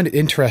do find it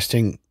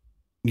interesting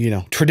you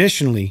know,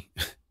 traditionally,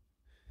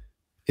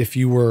 if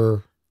you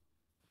were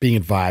being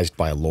advised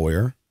by a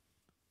lawyer,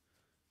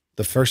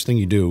 the first thing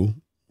you do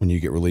when you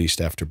get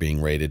released after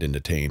being raided and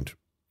detained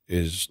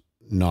is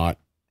not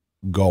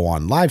go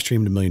on live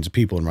stream to millions of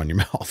people and run your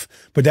mouth.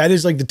 But that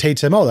is like the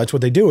Tates MO. That's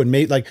what they do. And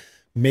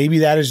maybe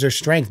that is their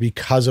strength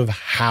because of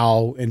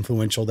how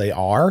influential they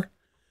are.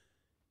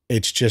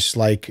 It's just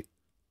like,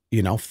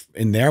 you know,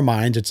 in their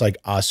minds, it's like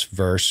us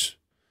versus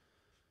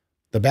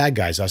the bad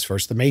guys, us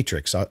versus the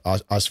Matrix,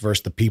 us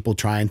versus the people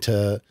trying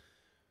to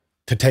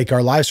take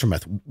our lives from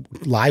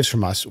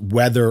us,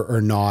 whether or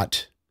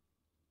not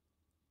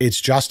it's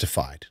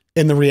justified.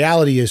 And the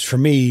reality is, for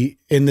me,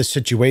 in this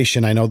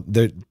situation, I know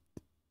that,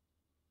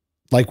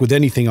 like with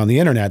anything on the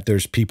internet,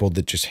 there's people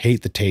that just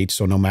hate the Tates.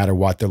 So no matter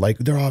what, they're like,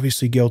 they're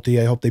obviously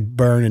guilty. I hope they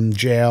burn in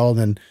jail.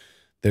 Then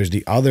there's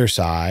the other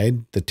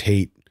side, the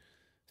Tate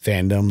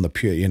fandom, the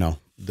pure, you know,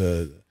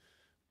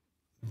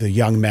 the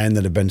young men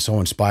that have been so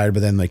inspired, but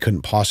then they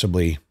couldn't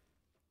possibly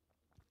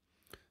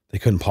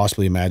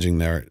imagine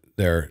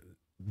their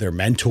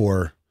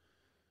mentor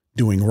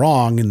doing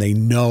wrong, and they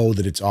know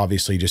that it's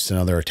obviously just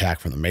another attack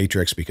from the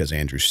Matrix because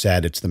Andrew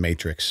said it's the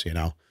Matrix, you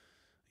know.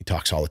 He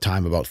talks all the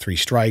time about 3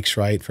 strikes,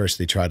 right? First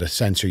they try to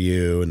censor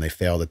you and they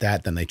failed at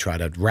that, then they try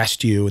to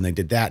arrest you and they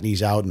did that and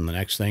he's out, and the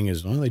next thing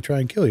is, well, they try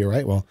and kill you,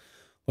 right? Well,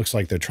 looks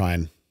like they're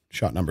trying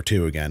shot number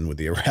 2 again with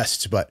the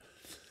arrests, but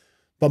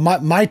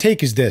my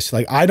take is this,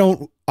 like,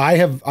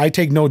 I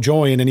take no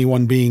joy in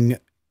anyone being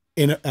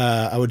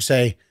I would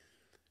say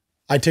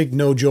I take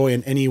no joy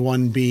in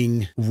anyone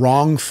being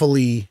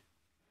wrongfully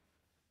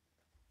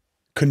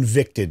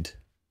convicted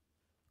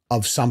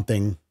of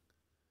something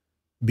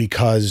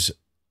because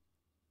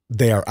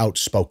they are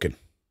outspoken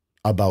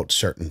about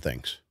certain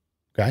things.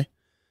 Okay.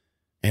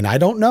 And I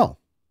don't know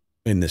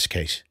in this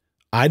case.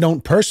 I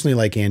don't personally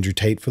like Andrew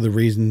Tate for the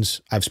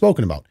reasons I've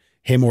spoken about,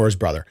 him or his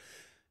brother.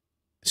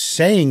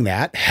 Saying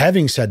that,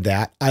 having said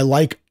that, I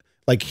like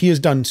he has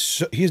done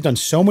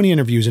so many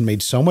interviews and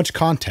made so much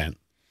content.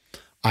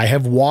 I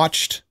have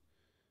watched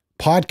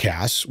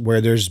podcasts where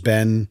there's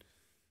been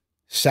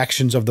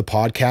sections of the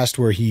podcast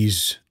where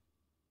he's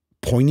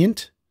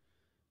poignant,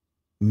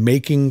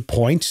 making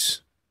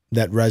points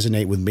that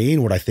resonate with me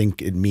and what I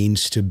think it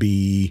means to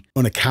be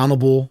an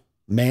accountable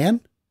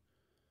man.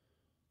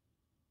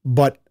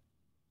 But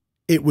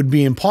it would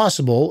be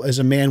impossible as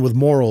a man with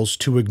morals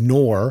to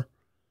ignore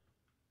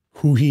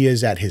who he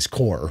is at his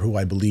core, or who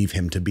I believe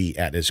him to be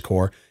at his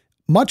core,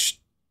 much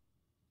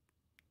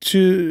to,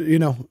 you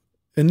know,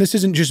 and this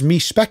isn't just me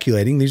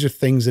speculating. These are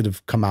things that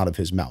have come out of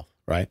his mouth,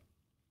 right?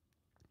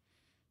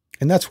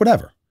 And that's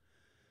whatever.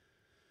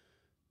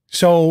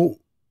 So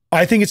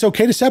I think it's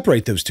okay to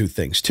separate those two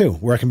things too,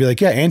 where I can be like,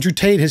 yeah, Andrew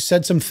Tate has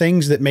said some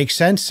things that make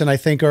sense and I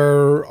think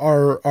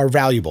are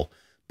valuable,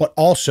 but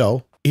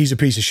also he's a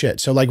piece of shit.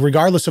 So like,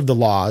 regardless of the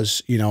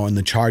laws, you know, and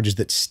the charges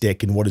that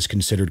stick and what is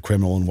considered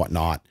criminal and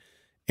whatnot,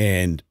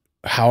 and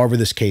however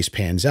this case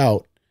pans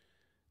out,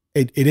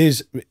 it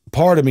is,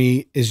 part of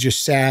me is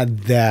just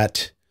sad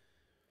that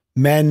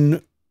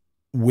men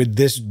with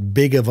this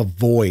big of a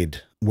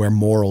void where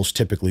morals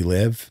typically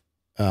live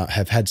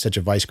have had such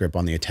a vice grip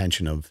on the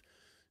attention of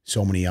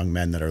so many young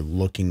men that are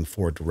looking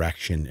for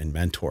direction and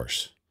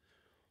mentors.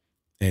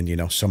 And, you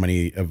know, so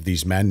many of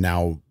these men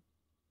now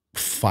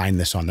find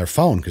this on their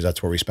phone because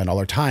that's where we spend all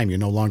our time. You're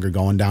no longer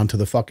going down to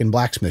the fucking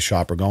blacksmith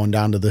shop or going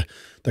down to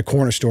the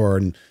corner store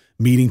and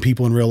meeting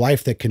people in real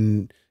life that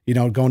can, you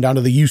know, going down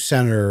to the youth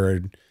center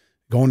or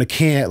going to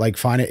camp, like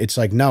find it. It's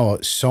like, no,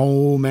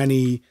 so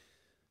many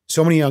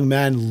young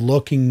men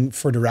looking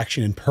for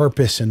direction and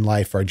purpose in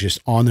life are just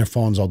on their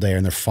phones all day,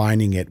 and they're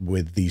finding it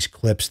with these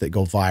clips that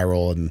go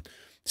viral and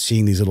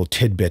seeing these little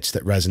tidbits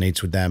that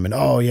resonates with them. And,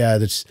 oh yeah,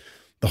 that's,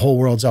 the whole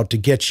world's out to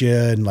get you.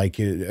 And like,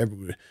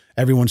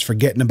 everyone's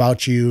forgetting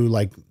about you.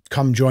 Like,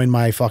 come join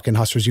my fucking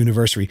Hustlers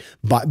University,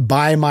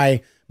 buy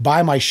my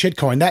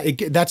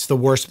shitcoin. That's the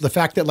worst. The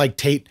fact that like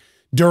Tate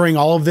during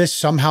all of this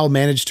somehow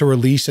managed to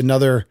release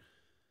another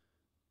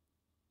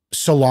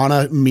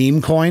Solana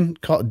meme coin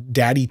called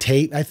Daddy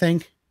Tate, I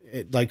think.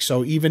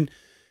 So even,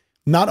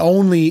 not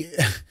only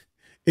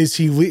is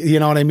he, you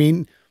know what I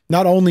mean?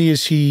 Not only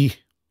is he,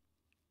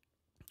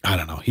 I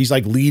don't know, he's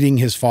like leading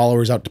his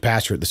followers out to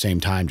pasture at the same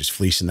time, just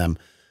fleecing them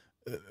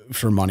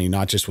for money,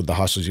 not just with the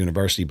Hustlers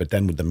University, but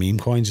then with the meme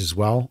coins as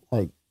well.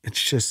 Like,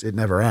 it's just, it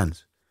never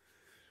ends.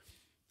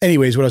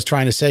 Anyways, what I was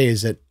trying to say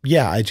is that,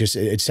 yeah,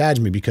 it saddens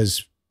me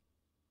because,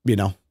 you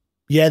know,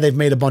 yeah, they've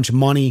made a bunch of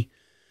money.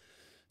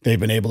 They've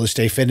been able to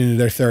stay fit into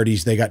their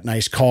 30s. They got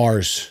nice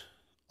cars.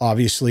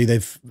 Obviously,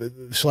 they've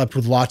slept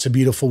with lots of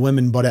beautiful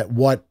women, but at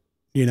what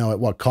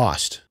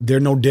cost?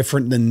 They're no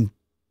different than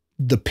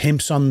the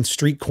pimps on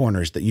street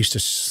corners that used to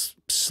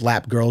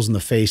slap girls in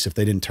the face if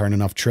they didn't turn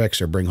enough tricks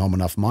or bring home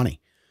enough money.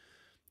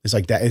 It's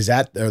like that.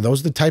 Are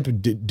those the type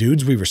of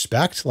dudes we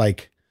respect?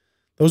 Like,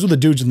 those were the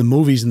dudes in the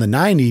movies in the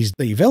 90s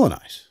that you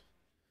villainize.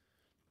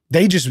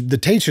 The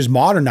Tates just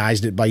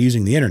modernized it by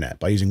using the internet,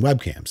 by using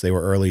webcams. They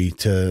were early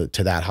to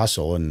that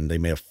hustle, and they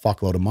made a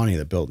fuckload of money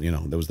that built, you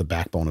know, that was the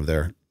backbone of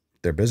their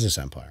business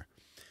empire.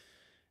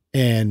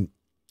 And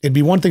it'd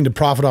be one thing to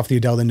profit off the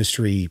adult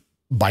industry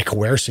by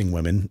coercing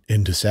women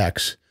into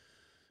sex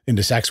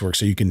work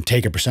so you can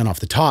take 1% off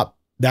the top.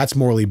 That's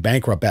morally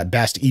bankrupt at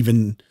best,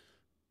 even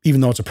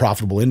though it's a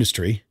profitable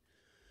industry.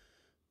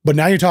 But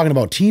now you're talking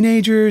about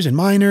teenagers and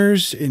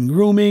minors and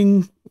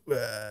grooming,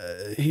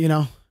 you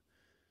know.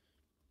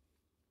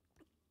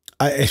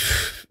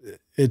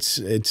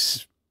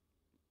 It's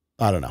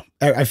I don't know.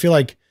 I feel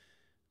like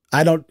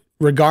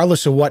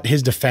regardless of what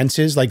his defense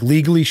is, like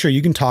legally, sure,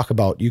 you can talk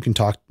all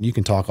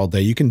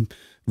day. You can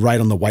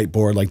write on the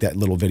whiteboard, like that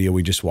little video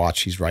we just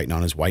watched. He's writing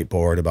on his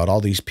whiteboard about all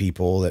these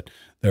people that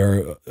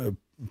they're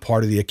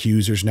part of the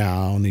accusers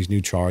now and these new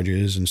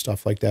charges and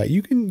stuff like that.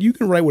 You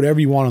can write whatever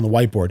you want on the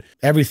whiteboard.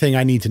 Everything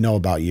I need to know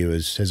about you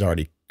has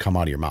already come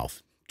out of your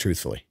mouth,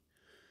 truthfully.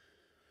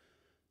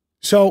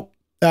 So,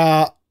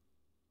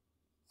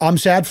 I'm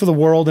sad for the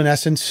world, in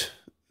essence,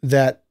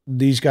 that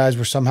these guys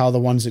were somehow the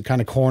ones that kind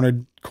of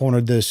cornered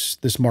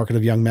this market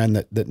of young men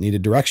that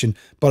needed direction.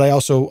 But I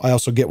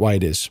also get why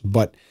it is.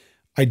 But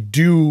I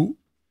do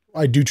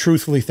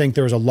truthfully think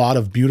there's a lot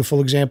of beautiful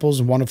examples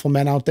and wonderful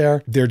men out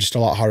there. They're just a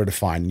lot harder to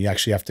find. You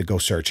actually have to go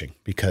searching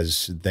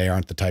because they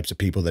aren't the types of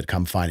people that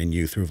come finding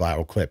you through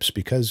viral clips,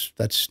 because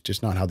that's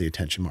just not how the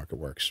attention market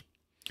works.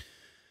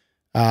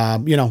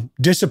 You know,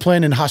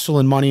 discipline and hustle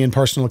and money and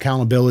personal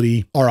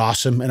accountability are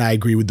awesome. And I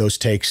agree with those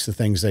takes, the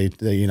things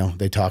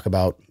they talk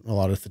about a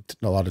lot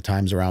of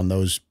times around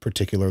those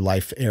particular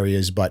life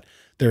areas. But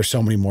there are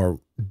so many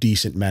more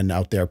decent men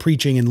out there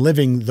preaching and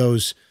living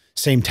those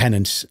same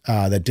tenets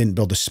that didn't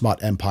build a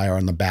smut empire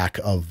on the back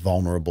of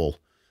vulnerable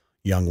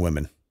young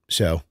women.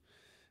 So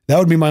that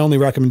would be my only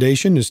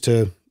recommendation, is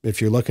to, if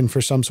you're looking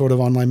for some sort of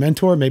online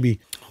mentor, maybe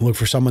look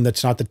for someone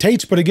that's not the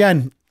Tates. But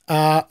again,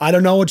 I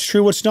don't know what's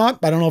true, what's not.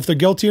 I don't know if they're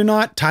guilty or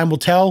not. Time will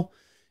tell.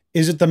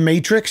 Is it the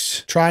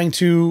Matrix trying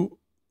to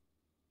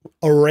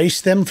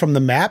erase them from the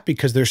map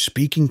because they're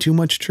speaking too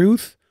much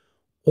truth?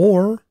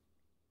 Or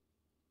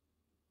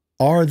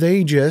are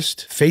they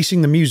just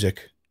facing the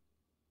music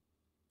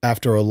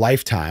after a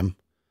lifetime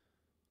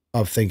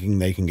of thinking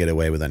they can get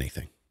away with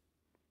anything?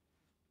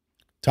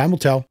 Time will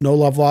tell. No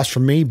love lost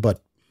from me,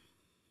 but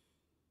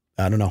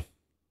I don't know.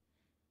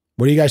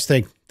 What do you guys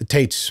think? The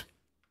Tates.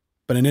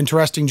 Been an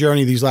interesting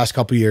journey these last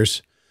couple of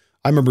years.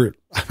 I remember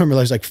it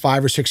was like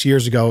 5 or 6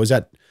 years ago. It was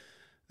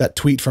that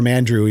tweet from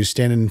Andrew. He's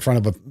standing in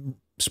front of a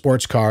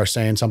sports car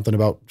saying something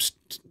about,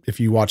 if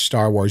you watch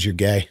Star Wars, you're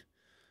gay.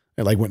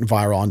 It like went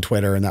viral on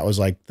Twitter. And that was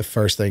like the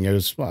first thing. It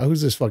was, well,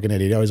 who's this fucking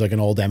idiot? I was like an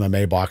old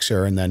MMA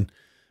boxer. And then,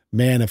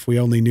 man, if we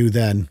only knew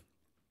then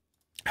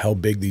how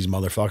big these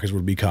motherfuckers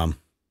would become,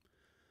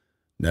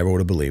 never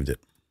would have believed it.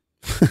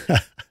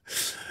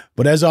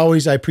 But as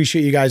always, I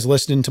appreciate you guys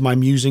listening to my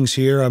musings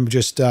here. I'm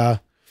just,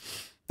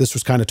 this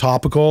was kind of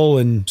topical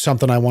and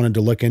something I wanted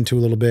to look into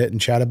a little bit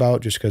and chat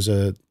about, just because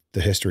of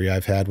the history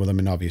I've had with him.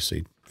 And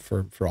obviously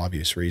for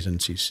obvious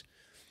reasons,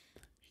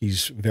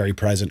 he's very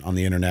present on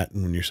the internet.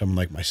 And when you're someone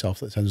like myself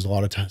that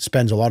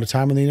spends a lot of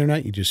time on the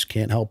internet, you just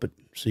can't help but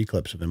see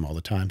clips of him all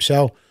the time.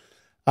 So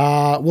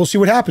we'll see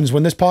what happens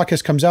when this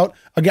podcast comes out.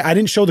 Again, I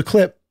didn't show the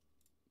clip.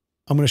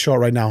 I'm going to show it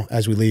right now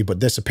as we leave,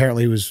 but this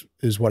apparently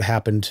is what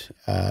happened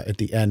at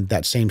the end.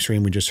 That same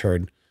stream we just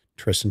heard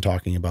Tristan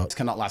talking about. This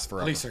cannot last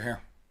forever. Police are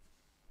here.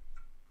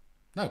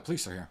 No,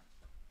 police are here.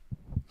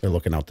 They're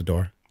looking out the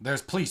door.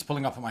 There's police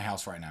pulling up at my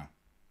house right now.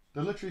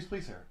 There literally is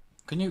police here.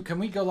 Can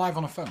we go live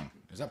on a phone?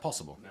 Is that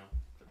possible? No,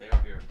 but they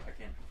are here. I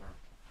can't confirm.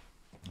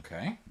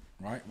 Okay.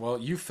 Right. Well,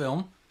 you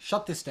film.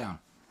 Shut this down.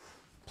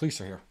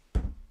 Police are here.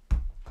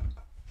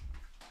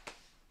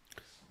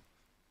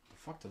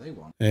 Fuck do they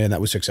want? And that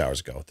was 6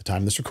 hours ago at the time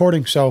of this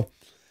recording. So I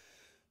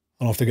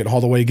don't know if they're getting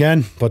hauled away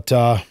again, but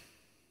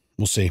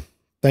we'll see.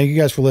 Thank you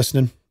guys for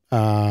listening.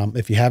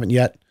 If you haven't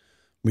yet,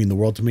 mean the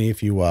world to me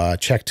if you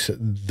checked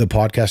the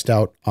podcast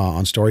out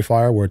on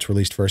StoryFire, where it's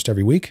released first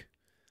every week.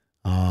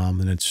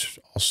 And it's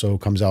also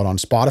comes out on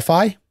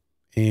Spotify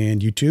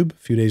and YouTube a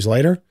few days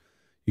later.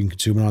 You can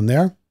consume it on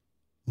there.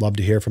 Love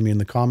to hear from you in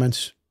the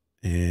comments,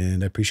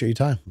 and I appreciate your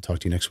time. I'll talk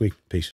to you next week. Peace.